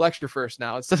me a couple extra first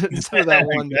now instead of that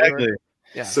one. Exactly.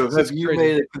 Yeah. So have you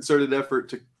made a concerted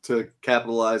effort to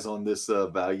capitalize on this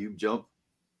value jump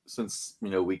since, you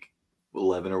know, week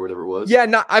 11 or whatever it was? Yeah,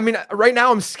 no, I mean, right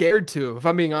now I'm scared to, if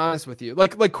I'm being honest with you.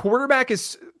 Like quarterback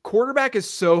is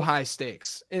so high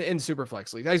stakes in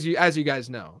Superflex League, as you guys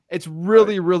know. It's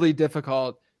really, really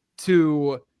difficult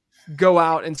to go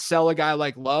out and sell a guy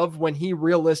like Love when he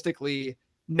realistically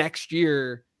next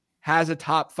year has a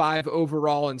top 5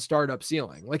 overall and startup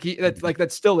ceiling. That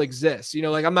still exists. You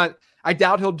know, like I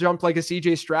doubt he'll jump like a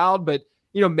CJ Stroud, but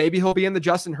you know, maybe he'll be in the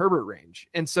Justin Herbert range.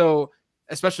 And so,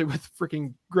 especially with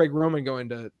freaking Greg Roman going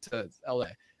to LA.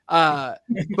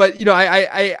 But you know,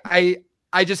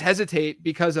 I just hesitate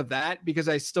because of that, because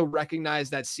I still recognize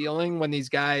that ceiling when these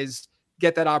guys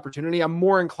get that opportunity. I'm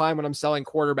more inclined when I'm selling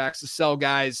quarterbacks to sell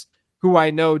guys who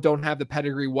I know don't have the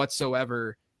pedigree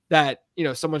whatsoever, that, you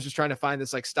know, someone's just trying to find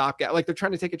this like stopgap. Like they're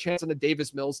trying to take a chance on a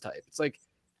Davis Mills type. It's like,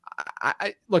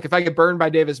 I look, if I get burned by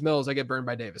Davis Mills, I get burned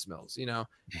by Davis Mills, you know?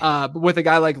 But with a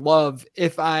guy like Love,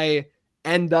 if I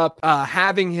end up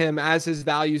having him as his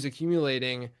values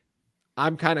accumulating,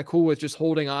 I'm kind of cool with just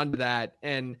holding on to that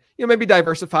and, you know, maybe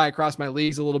diversify across my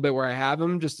leagues a little bit where I have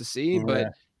him just to see.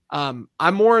 But I'm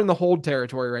more in the hold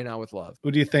territory right now with Love.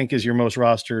 Who do you think is your most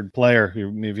rostered player?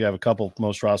 If you have a couple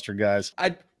most rostered guys,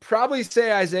 I'd probably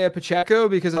say Isaiah Pacheco,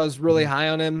 because I was really high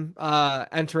on him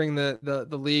entering the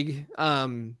league.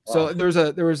 So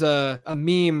there was a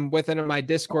meme within my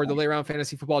Discord, the Late Round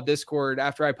Fantasy Football Discord,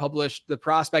 after I published the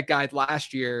prospect guide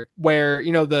last year, where,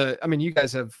 you know, you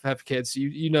guys have kids, so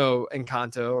you know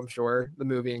Encanto, I'm sure, the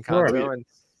movie Encanto. Sure.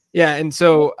 And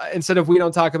so instead of we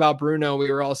don't talk about Bruno, we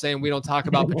were all saying we don't talk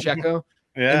about Pacheco.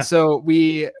 Yeah. And so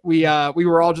we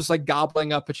were all just like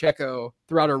gobbling up Pacheco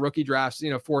throughout our rookie drafts, you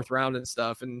know, 4th round and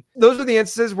stuff. And those are the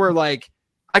instances where like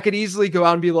I could easily go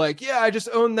out and be like, yeah, I just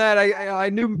owned that. I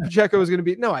knew Pacheco was going to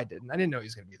be. No, I didn't. I didn't know he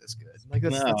was going to be this good. Like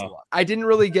that's a lot. I didn't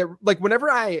really get, like, whenever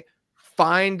I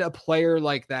find a player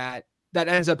like that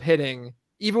ends up hitting,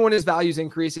 even when his value is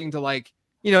increasing to, like,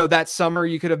 you know, that summer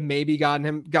you could have maybe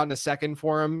gotten a second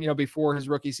for him, you know, before his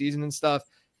rookie season and stuff.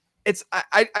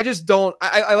 I just don't,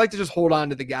 I like to just hold on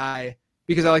to the guy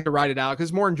because I like to ride it out because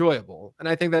it's more enjoyable. And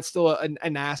I think that's still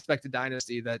an aspect of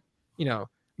Dynasty that, you know,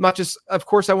 not just, of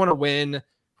course I want to win.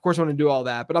 Of course I want to do all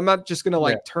that, but I'm not just going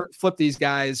to flip these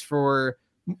guys for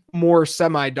more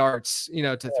semi darts, you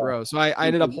know, to throw. So I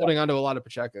ended up holding on to a lot of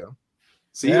Pacheco.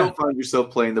 So you don't find yourself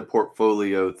playing the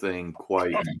portfolio thing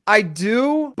quite. I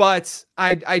do, but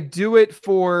I do it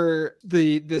for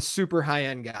the super high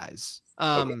end guys.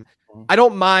 I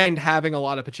don't mind having a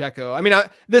lot of Pacheco. I mean,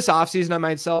 this offseason I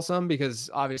might sell some because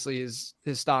obviously his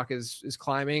stock is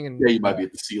climbing, and you might be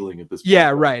at the ceiling at this point. Yeah,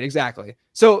 right, exactly.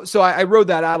 So I rode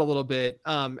that out a little bit.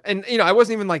 And you know, I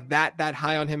wasn't even like that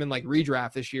high on him in like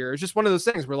redraft this year. It's just one of those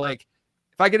things where, like,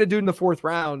 if I get a dude in the 4th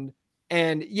round,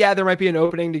 and yeah, there might be an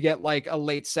opening to get like a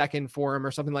late second for him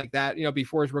or something like that, you know,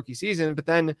 before his rookie season. But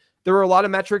then there were a lot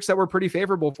of metrics that were pretty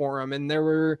favorable for him, and there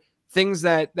were things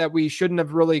that we shouldn't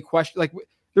have really questioned. Like,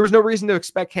 there was no reason to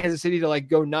expect Kansas City to like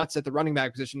go nuts at the running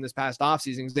back position this past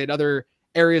offseason because they had other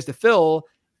areas to fill,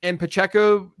 and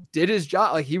Pacheco did his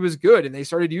job. Like, he was good, and they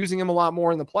started using him a lot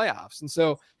more in the playoffs. And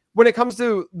so when it comes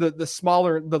to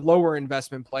the lower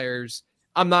investment players,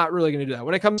 I'm not really going to do that.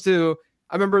 When it comes to,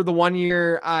 I remember the one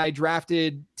year I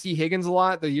drafted T. Higgins a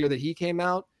lot, the year that he came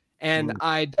out, and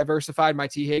I diversified my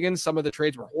T. Higgins. Some of the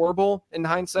trades were horrible in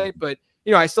hindsight, but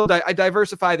I still I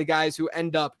diversify the guys who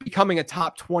end up becoming a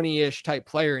top 20-ish type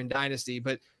player in Dynasty.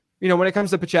 But, when it comes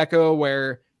to Pacheco,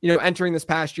 where, entering this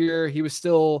past year, he was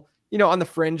still, on the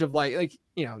fringe of like,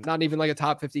 not even like a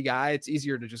top 50 guy. It's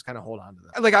easier to just kind of hold on to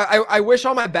that. Like, I wish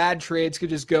all my bad trades could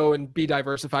just go and be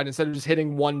diversified instead of just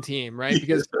hitting one team, right?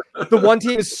 Because the one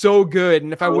team is so good.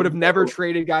 And if I would have never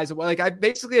traded guys, like I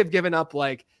basically have given up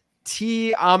like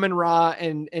T, Amon-Ra,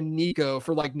 and Nico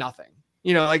for like nothing.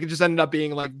 Like it just ended up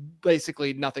being like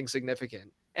basically nothing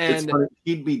significant. And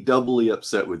he'd be doubly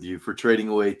upset with you for trading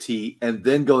away T and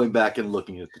then going back and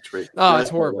looking at the trade. Oh, it's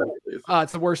horrible.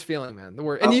 It's the worst feeling, man. The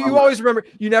worst. And you always remember.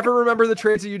 You never remember the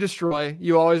trades that you destroy.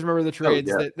 You always remember the trades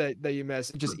that you miss.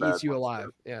 It just eats you alive.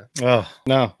 Yeah. Oh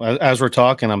no! As we're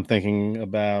talking, I'm thinking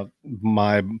about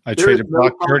I traded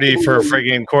Brock Purdy for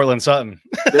friggin' Cortland Sutton.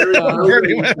 There is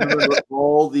no way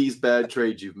all these bad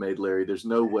trades you've made, Larry. There's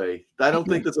no way. I don't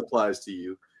think this applies to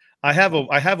you. I have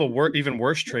a even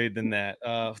worse trade than that.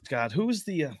 God, who was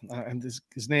the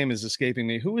his name is escaping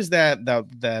me. Who was that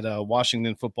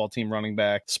Washington football team running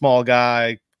back? Small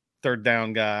guy, third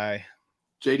down guy.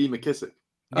 J.D. McKissick.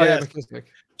 Oh, yes. Yeah, McKissick.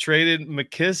 Traded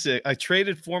McKissick.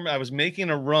 I was making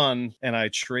a run and I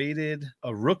traded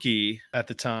a rookie at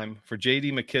the time for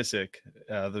J.D. McKissick.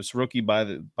 This rookie by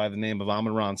the name of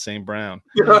Amon-Ra St. Brown.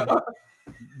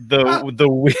 The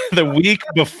week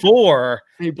before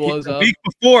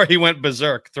he went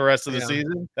berserk the rest of the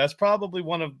season. That's probably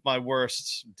one of my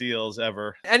worst deals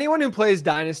ever. Anyone who plays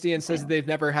Dynasty and says they've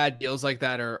never had deals like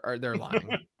that are they're lying.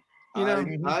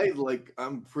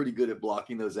 I'm pretty good at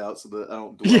blocking those out so that I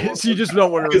don't. Yes, you just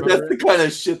don't want to remember. That's the kind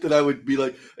of shit that I would be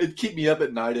like. It'd keep me up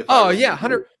at night if.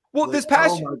 100. Well, like, this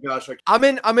past oh my gosh, I'm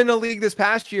in a league this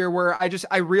past year where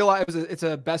I realized it's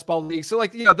a best ball league. So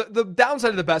like, the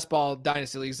downside of the best ball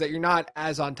dynasty league is that you're not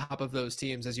as on top of those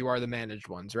teams as you are the managed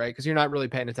ones, right? Because you're not really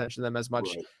paying attention to them as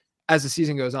much as the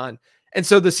season goes on. And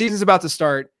so the season's about to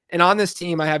start. And on this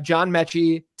team, I have John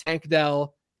Mechie, Tank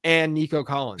Dell, and Nico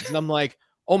Collins. And I'm like,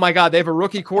 oh my God, they have a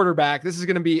rookie quarterback. This is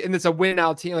going to be, and it's a win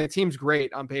now team. Like, the team's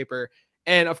great on paper.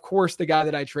 And of course, the guy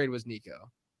that I trade was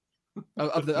Nico.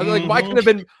 Why couldn't have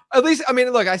been at least? I mean,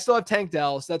 look, I still have Tank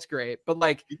Dell, so that's great. But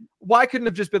like, why couldn't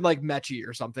have just been like Mechie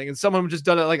or something, and someone just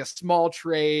done it like a small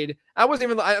trade? I wasn't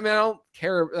even. I mean, I don't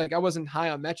care. Like, I wasn't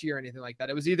high on Mechie or anything like that.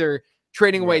 It was either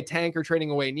trading away Tank or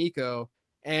trading away Nico.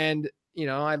 And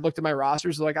I looked at my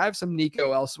rosters, like I have some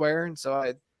Nico elsewhere, and so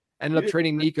I ended up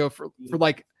trading Nico for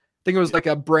like. I think it was like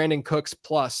a Brandon Cooks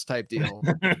plus type deal.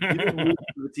 You didn't lose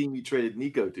to the team you traded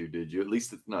Nico to, did you? At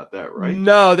least it's not that, right?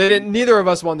 No, they didn't. Neither of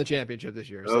us won the championship this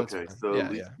year. So okay, so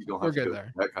at least you don't have to go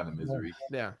through that kind of misery.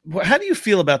 Yeah. How do you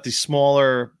feel about these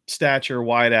smaller stature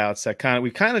wideouts that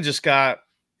we kind of just got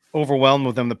overwhelmed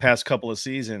with them the past couple of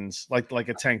seasons, like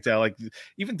a Tank Dell, like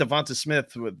even Devonta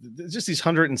Smith, with just these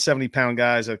 170-pound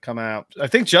guys that come out. I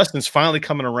think Justin's finally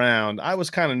coming around. I was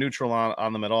kind of neutral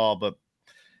on them at all, but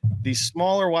these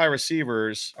smaller wide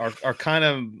receivers are kind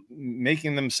of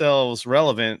making themselves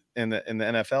relevant in the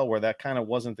NFL, where that kind of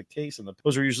wasn't the case. And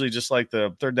those were usually just like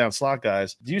the third down slot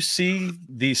guys. Do you see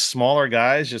these smaller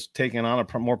guys just taking on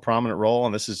a more prominent role,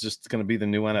 and this is just going to be the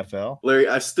new NFL? Larry,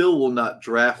 I still will not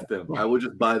draft them. I will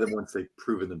just buy them once they've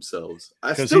proven themselves.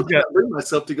 I still can't bring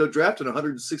myself to go draft an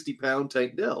 160-pound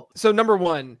Tank Dell. So number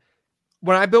one,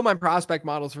 when I built my prospect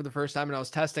models for the first time and I was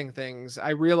testing things,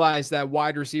 I realized that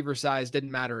wide receiver size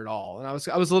didn't matter at all. And I was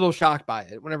a little shocked by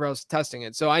it whenever I was testing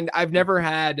it. So I've never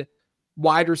had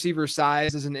wide receiver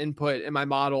size as an input in my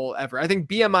model ever. I think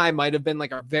BMI might have been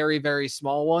like a very, very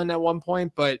small one at one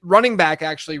point, but running back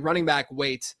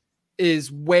weight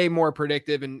is way more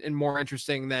predictive and more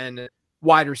interesting than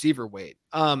wide receiver weight.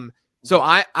 So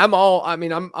I'm all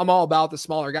about the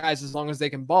smaller guys as long as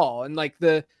they can ball. And like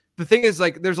the thing is,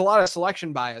 like, there's a lot of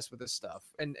selection bias with this stuff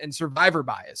and survivor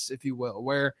bias, if you will,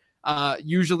 where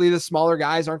usually the smaller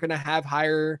guys aren't going to have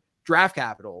higher draft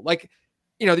capital. Like,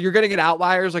 you're going to get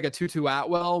outliers like a Tutu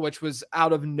Atwell, which was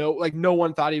no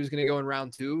one thought he was going to go in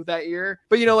round 2 that year.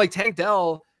 But, like Tank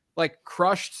Dell, like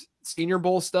crushed Senior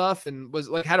Bowl stuff and was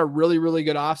like, had a really, really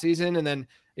good offseason. And then,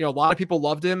 a lot of people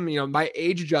loved him. My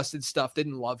age adjusted stuff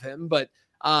didn't love him, but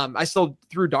I still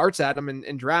threw darts at him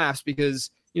in drafts because,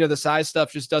 the size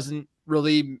stuff just doesn't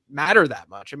really matter that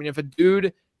much. I mean, if a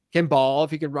dude can ball,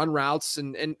 if he can run routes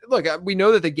and look, we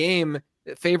know that the game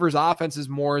favors offenses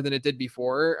more than it did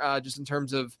before, just in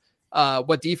terms of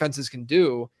what defenses can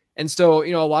do. And so,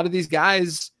 a lot of these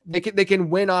guys, they can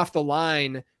win off the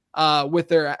line with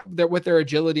their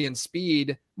agility and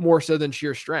speed more so than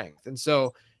sheer strength. And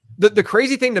so, the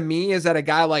crazy thing to me is that a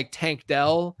guy like Tank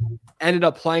Dell ended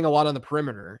up playing a lot on the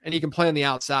perimeter, and he can play on the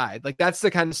outside. Like that's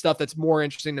the kind of stuff that's more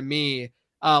interesting to me.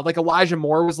 Like Elijah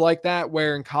Moore was like that,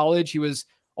 where in college he was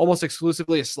almost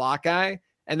exclusively a slot guy,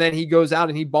 and then he goes out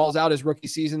and he balls out his rookie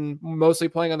season mostly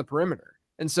playing on the perimeter.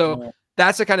 And so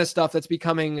that's the kind of stuff that's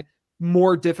becoming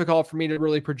more difficult for me to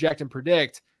really project and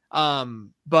predict.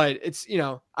 But it's,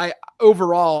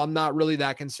 overall, I'm not really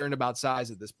that concerned about size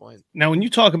at this point. Now, when you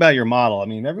talk about your model, I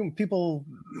mean, a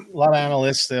lot of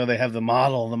analysts, they have the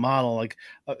model, like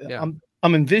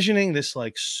I'm envisioning this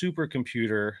like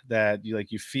supercomputer that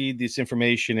you feed this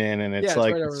information in, and it's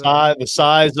like right the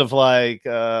size of like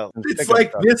it's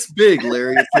like this big,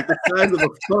 Larry. It's like the size of a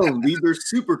phone. These are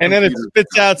supercomputers. And then it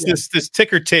spits out this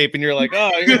ticker tape, and you're like,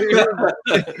 oh, here's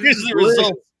the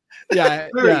results.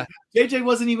 Yeah. JJ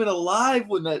wasn't even alive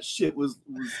when that shit was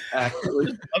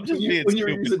accurate. I'm just when you were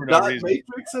using dot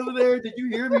matrix over there. Did you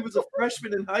hear him? He was a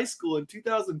freshman in high school in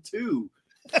 2002.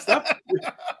 Stop.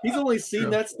 He's only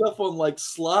seen that stuff on like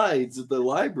slides at the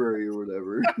library or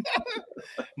whatever.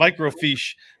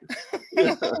 Microfiche. You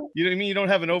know what I mean? You don't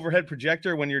have an overhead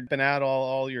projector when you're been out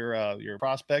all your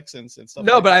prospects and stuff.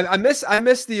 No, but I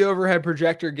miss the overhead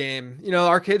projector game.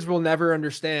 Our kids will never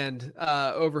understand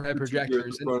overhead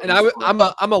projectors. And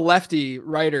I'm a lefty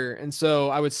writer, and so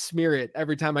I would smear it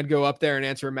every time I'd go up there and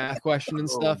answer a math question and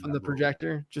stuff on the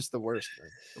projector. Just the worst, man.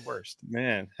 The worst.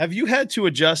 Man, have you had to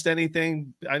adjust anything?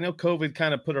 I know COVID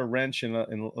kind of put a wrench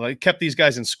in like kept these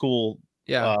guys in school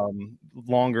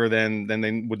longer than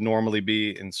they would normally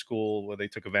be in school, where they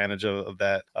took advantage of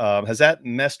that. Has that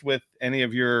messed with any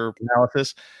of your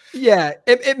analysis? Yeah,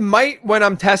 it might when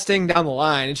I'm testing down the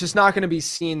line. It's just not going to be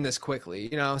seen this quickly,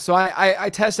 So I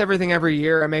test everything every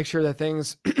year. I make sure that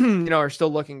things, are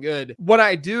still looking good. What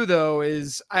I do though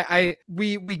is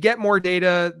we get more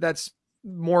data that's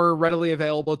more readily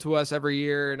available to us every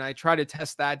year, and I try to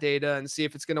test that data and see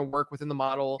if it's going to work within the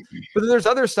model. But then there's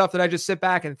other stuff that I just sit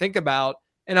back and think about,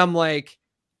 and I'm like,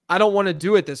 I don't want to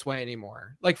do it this way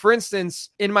anymore. Like for instance,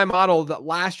 in my model that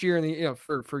last year and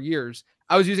for years,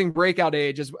 I was using breakout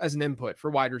age as an input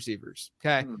for wide receivers.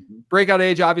 Okay. Mm-hmm. Breakout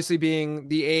age obviously being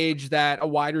the age that a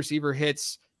wide receiver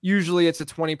hits. Usually it's a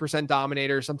 20%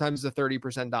 dominator, sometimes a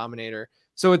 30% dominator.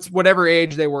 So it's whatever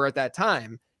age they were at that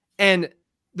time. And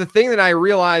the thing that I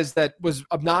realized that was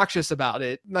obnoxious about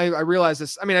it, and I realized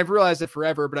this, I mean, I've realized it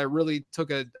forever, but I really took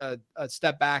a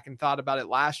step back and thought about it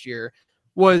last year,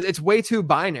 was it's way too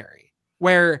binary,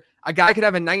 where a guy could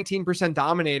have a 19%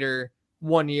 dominator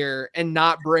one year and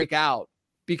not break out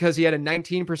because he had a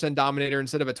 19% dominator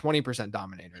instead of a 20%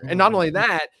 dominator. And not only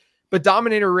that, but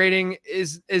dominator rating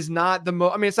is not the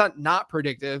most, I mean, it's not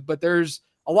predictive, but there's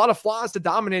a lot of flaws to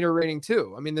dominator rating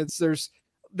too. I mean,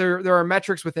 there are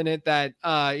metrics within it that,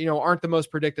 aren't the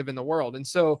most predictive in the world. And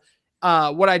so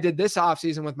what I did this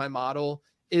offseason with my model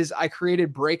is I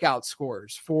created breakout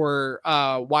scores for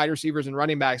wide receivers and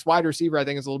running backs. Wide receiver, I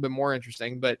think, is a little bit more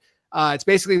interesting, but it's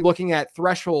basically looking at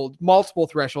multiple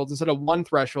thresholds instead of one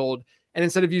threshold. And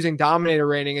instead of using dominator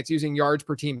rating, it's using yards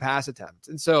per team pass attempt.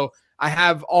 And so I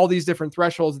have all these different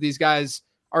thresholds these guys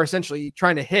are essentially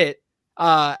trying to hit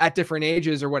at different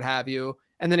ages or what have you.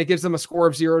 And then it gives them a score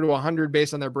of 0 to 100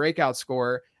 based on their breakout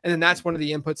score. And then that's one of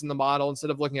the inputs in the model instead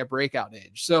of looking at breakout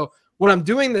age. So when I'm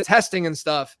doing the testing and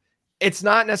stuff, it's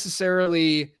not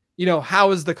necessarily,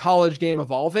 how is the college game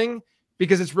evolving?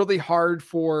 Because it's really hard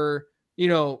for,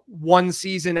 one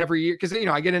season every year. Because,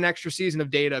 I get an extra season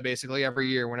of data basically every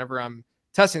year whenever I'm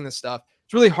testing this stuff.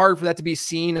 It's really hard for that to be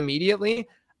seen immediately.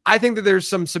 I think that there's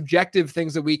some subjective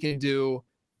things that we can do,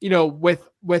 with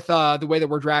the way that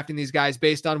we're drafting these guys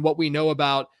based on what we know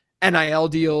about NIL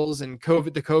deals and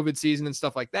the COVID season and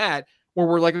stuff like that, where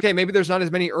we're like, okay, maybe there's not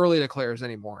as many early declares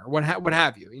anymore, what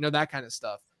have you, that kind of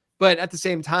stuff. But at the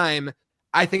same time,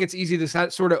 I think it's easy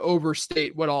to sort of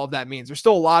overstate what all of that means. There's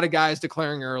still a lot of guys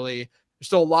declaring early. There's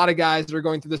still a lot of guys that are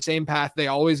going through the same path they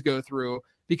always go through,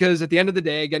 because at the end of the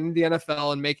day, getting to the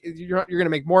NFL and you're going to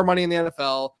make more money in the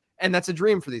NFL. And that's a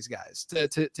dream for these guys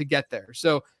to get there.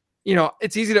 So,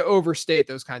 it's easy to overstate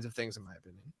those kinds of things, in my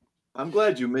opinion. I'm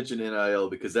glad you mentioned NIL,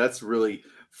 because that's really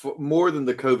more than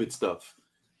the COVID stuff,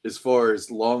 as far as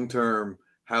long-term,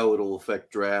 how it'll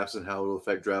affect drafts and how it'll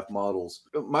affect draft models.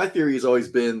 My theory has always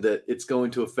been that it's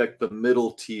going to affect the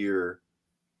middle tier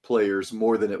players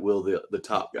more than it will the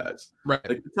top guys. Right.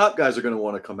 Like the top guys are going to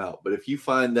want to come out. But if you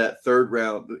find that third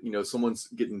round, someone's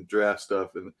getting draft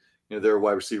stuff and they're a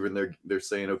wide receiver and they're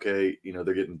saying, okay,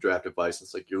 they're getting draft advice.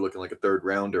 It's like you're looking like a third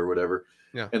rounder or whatever.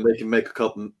 Yeah. $1 And they can make a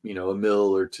couple, $1 million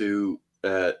or $2 million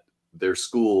at their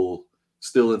school,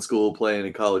 still in school playing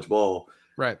in college ball.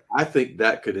 Right. I think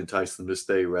that could entice them to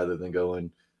stay rather than going,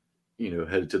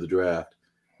 headed to the draft.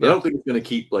 But I don't think it's going to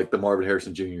keep like the Marvin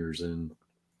Harrison Jr.'s and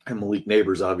Malik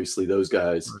Neighbors, obviously those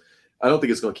guys. I don't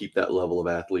think it's going to keep that level of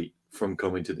athlete from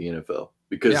coming to the NFL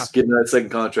because getting that second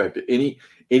contract,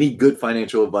 any good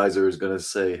financial advisor is going to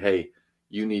say, hey,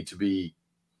 you need to be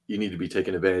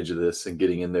taking advantage of this and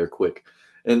getting in there quick.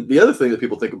 And the other thing that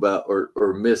people think about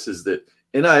or miss is that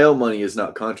NIL money is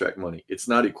not contract money. It's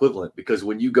not equivalent because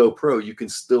when you go pro, you can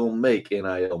still make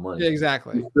NIL money. Yeah,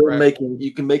 exactly.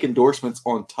 You can make endorsements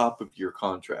on top of your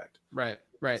contract. Right.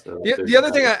 So the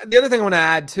other thing I want to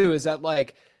add too is that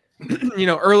like,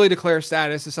 early declare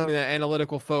status is something that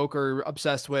analytical folk are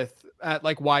obsessed with at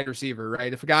like wide receiver,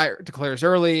 right? If a guy declares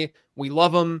early, we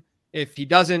love him. If he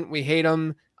doesn't, we hate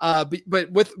him.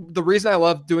 But with the reason I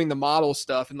love doing the model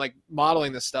stuff and like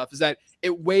modeling this stuff is that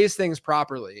it weighs things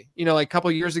properly. Like a couple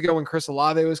of years ago when Chris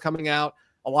Olave was coming out,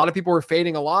 a lot of people were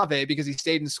fading Olave because he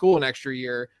stayed in school an extra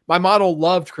year. My model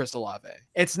loved Chris Olave.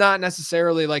 It's not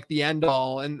necessarily like the end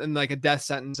all and like a death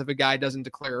sentence if a guy doesn't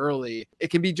declare early.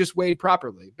 It can be just weighed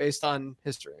properly based on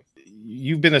history.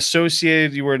 You've been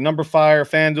associated. You were a number fire,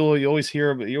 FanDuel. You always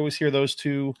hear those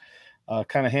two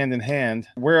kind of hand in hand.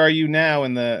 Where are you now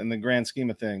in the grand scheme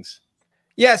of things?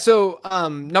 Yeah, so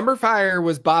Number Fire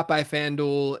was bought by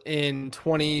FanDuel in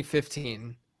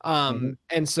 2015. And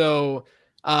so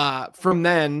from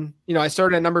then, I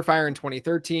started at Number Fire in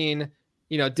 2013,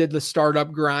 did the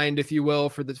startup grind, if you will,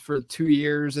 for 2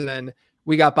 years. And then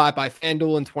we got bought by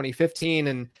FanDuel in 2015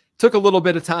 and took a little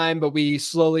bit of time, but we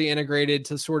slowly integrated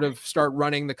to sort of start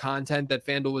running the content that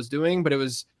FanDuel was doing, but it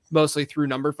was mostly through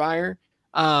Number Fire.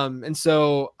 And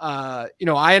so, I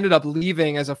ended up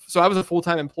leaving so I was a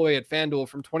full-time employee at FanDuel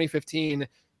from 2015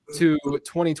 to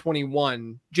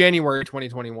 2021, January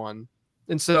 2021.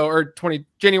 And so,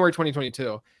 January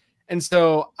 2022. And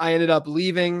so I ended up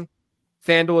leaving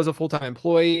FanDuel as a full-time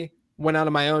employee, went out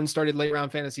on my own, started late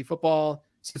round fantasy football.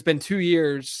 So it's been 2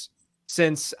 years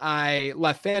since I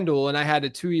left FanDuel, and I had a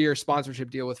 2-year sponsorship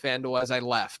deal with FanDuel as I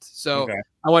left. So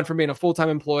I went from being a full-time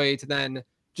employee to then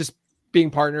just being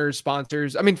partners,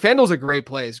 sponsors. I mean, FanDuel's a great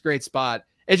place, great spot.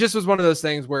 It just was one of those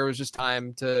things where it was just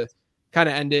time to kind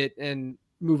of end it and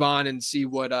move on and see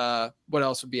what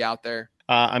else would be out there.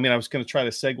 I was going to try to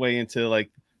segue into like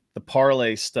the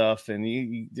parlay stuff. And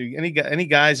any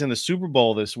guys in the Super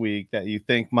Bowl this week that you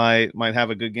think might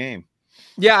have a good game?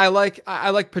 Yeah, I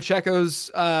like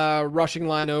Pacheco's rushing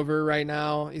line over right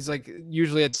now. He's like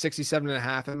usually at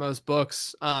 67.5 in most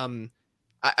books.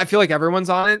 I feel like everyone's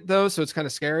on it though, so it's kind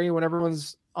of scary when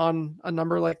everyone's on a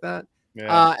number like that.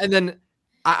 Yeah. And then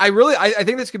I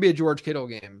think this could be a George Kittle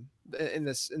game in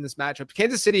this matchup.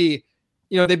 Kansas City,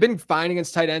 they've been fine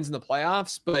against tight ends in the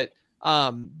playoffs, but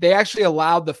they actually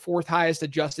allowed the 4th highest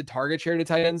adjusted target share to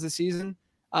tight ends this season.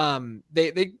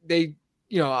 They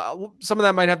some of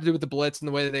that might have to do with the blitz and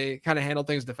the way that they kind of handle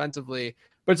things defensively,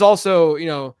 but it's also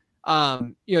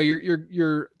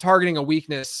you're targeting a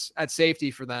weakness at safety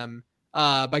for them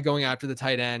by going after the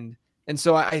tight end. And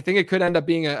so I think it could end up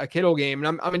being a Kittle game.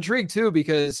 And I'm intrigued too,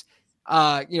 because,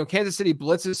 Kansas City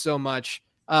blitzes so much.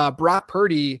 Brock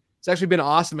Purdy has actually been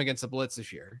awesome against the blitz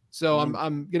this year. So I'm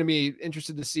going to be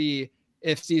interested to see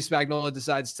if Steve Spagnuolo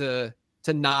decides to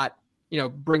not,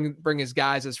 bring his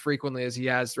guys as frequently as he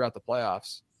has throughout the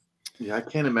playoffs. Yeah. I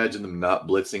can't imagine them not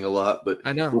blitzing a lot, but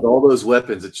I know with all those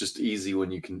weapons, it's just easy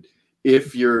when you can,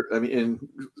 and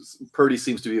Purdy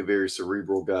seems to be a very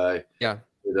cerebral guy. Yeah.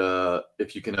 But,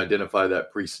 if you can identify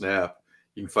that pre-snap,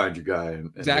 you can find your guy.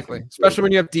 And exactly. Especially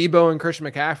when you have Debo and Christian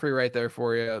McCaffrey right there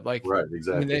for you. Like, right.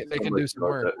 Exactly. They can do some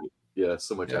work.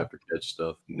 So much after catch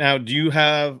stuff. Now, do you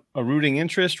have a rooting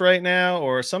interest right now,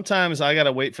 or sometimes I got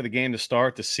to wait for the game to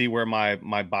start to see where my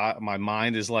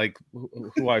mind is like,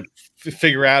 who I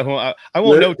figure out who I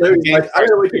won't know. I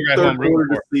gotta wait till the third quarter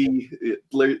to see.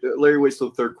 Larry waits till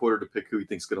the third quarter to pick who he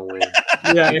thinks is going to win.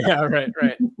 Yeah, right.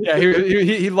 Yeah,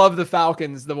 he loved the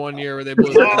Falcons the one year where they blew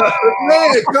it.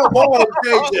 Man, come on,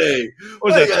 JJ.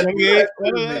 What was that?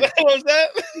 What was that?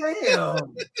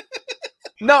 Damn.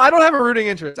 No, I don't have a rooting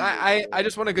interest. I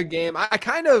just want a good game. I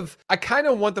kind of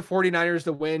want the 49ers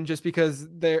to win just because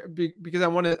I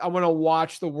want to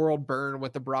watch the world burn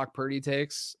with the Brock Purdy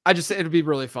takes. It'd be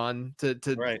really fun to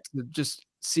just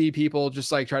see people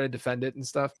just like try to defend it and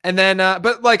stuff. And then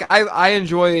but like I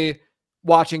enjoy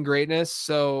watching greatness.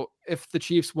 So if the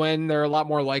Chiefs win, they're a lot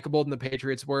more likable than the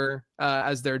Patriots were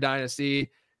as their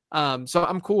dynasty. So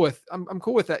I'm cool with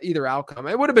that either outcome.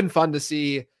 It would have been fun to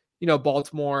see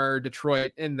Baltimore,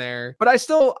 Detroit in there. But I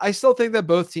still think that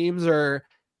both teams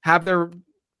have their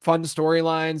fun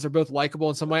storylines. They're both likable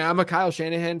in some way. I'm a Kyle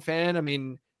Shanahan fan. I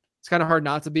mean, it's kind of hard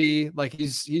not to be. Like,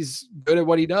 he's good at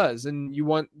what he does, and you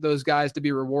want those guys to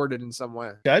be rewarded in some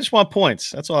way. Yeah, I just want points.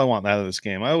 That's all I want out of this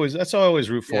game. That's all I always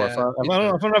root for. Yeah, if I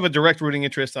don't have a direct rooting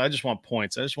interest, I just want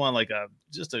points. I just want like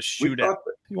just a shootout.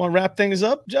 You want to wrap things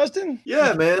up, Justin?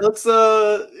 Yeah, man. Let's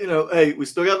hey, we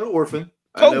still got an orphan.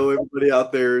 I know everybody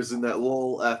out there is in that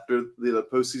lull after the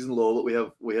postseason lull,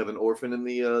 but we have an orphan in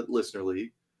the listener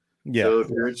league. Yeah. So if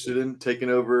you're interested in taking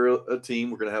over a team,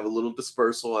 we're going to have a little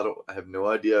dispersal. I have no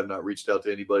idea. I've not reached out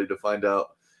to anybody to find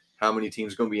out how many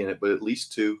teams are going to be in it, but at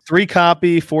least 2. 3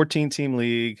 copy, 14 team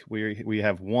league. We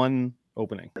have 1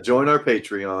 opening. Join our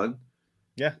Patreon.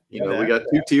 Yeah. We got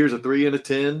 2 tiers, a 3 and a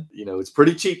 10. It's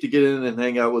pretty cheap to get in and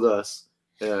hang out with us.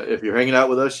 If you're hanging out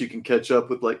with us, you can catch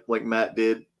up with like Matt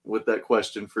did with that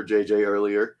question for JJ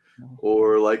earlier,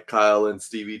 or like Kyle and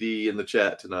Stevie D in the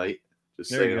chat tonight. Just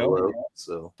saying hello.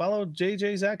 So follow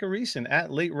JJ Zachariason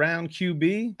at Late Round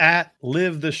QB at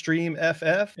Live the Stream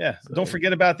FF. Yeah. So, don't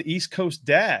forget about the East Coast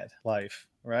dad life,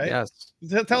 right? Yes.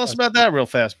 Tell us about that real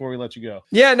fast before we let you go.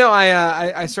 Yeah, no,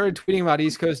 I started tweeting about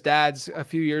East Coast dads a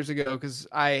few years ago because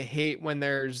I hate when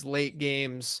there's late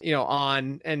games,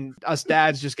 on, and us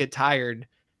dads just get tired.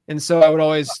 And so I would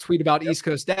always tweet about East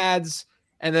Coast dads.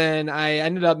 And then I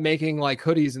ended up making like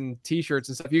hoodies and t-shirts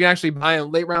and stuff. You can actually buy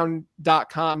them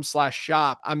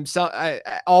lateround.com/shop. I'm selling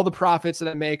all the profits that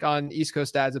I make on East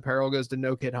Coast Dads apparel goes to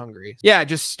No Kid Hungry. Yeah, I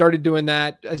just started doing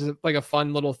that as like a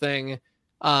fun little thing.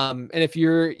 And if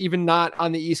you're even not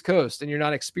on the East Coast and you're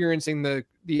not experiencing the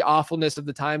awfulness of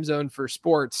the time zone for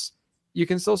sports, you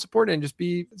can still support it and just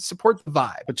support the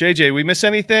vibe. But JJ, we miss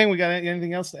anything? We got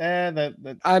anything else to add?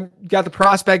 I've got the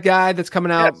prospect guide that's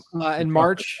coming out in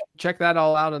March. Check that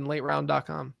all out on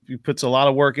lateround.com. He puts a lot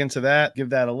of work into that. Give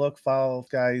that a look. Follow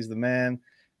guy. He's the man.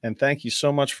 And thank you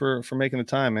so much for making the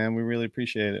time, man. We really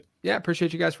appreciate it. Yeah,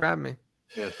 appreciate you guys for having me.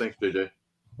 Yeah, thanks, JJ.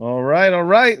 All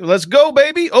right. Let's go,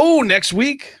 baby. Oh, next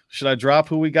week. Should I drop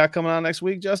who we got coming on next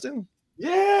week, Justin?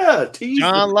 Yeah,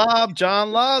 John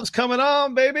Lob's coming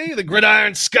on, baby. The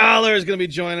Gridiron Scholar is going to be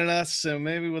joining us, and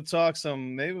maybe we'll talk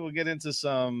maybe we'll get into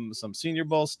some Senior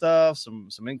Bowl stuff, some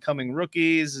incoming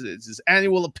rookies. It's his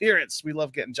annual appearance. We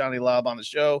love getting Johnny Lob on the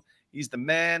show. He's the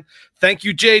man. Thank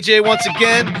you, JJ, once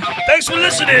again. Thanks for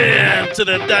listening to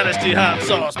the Dynasty Hot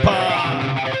Sauce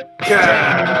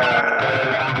Podcast.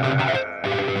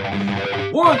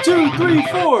 1, 2, 3,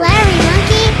 4. Larry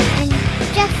Monkey and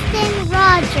Justin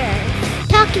Rogers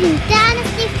talking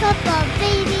Dynasty football,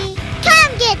 baby.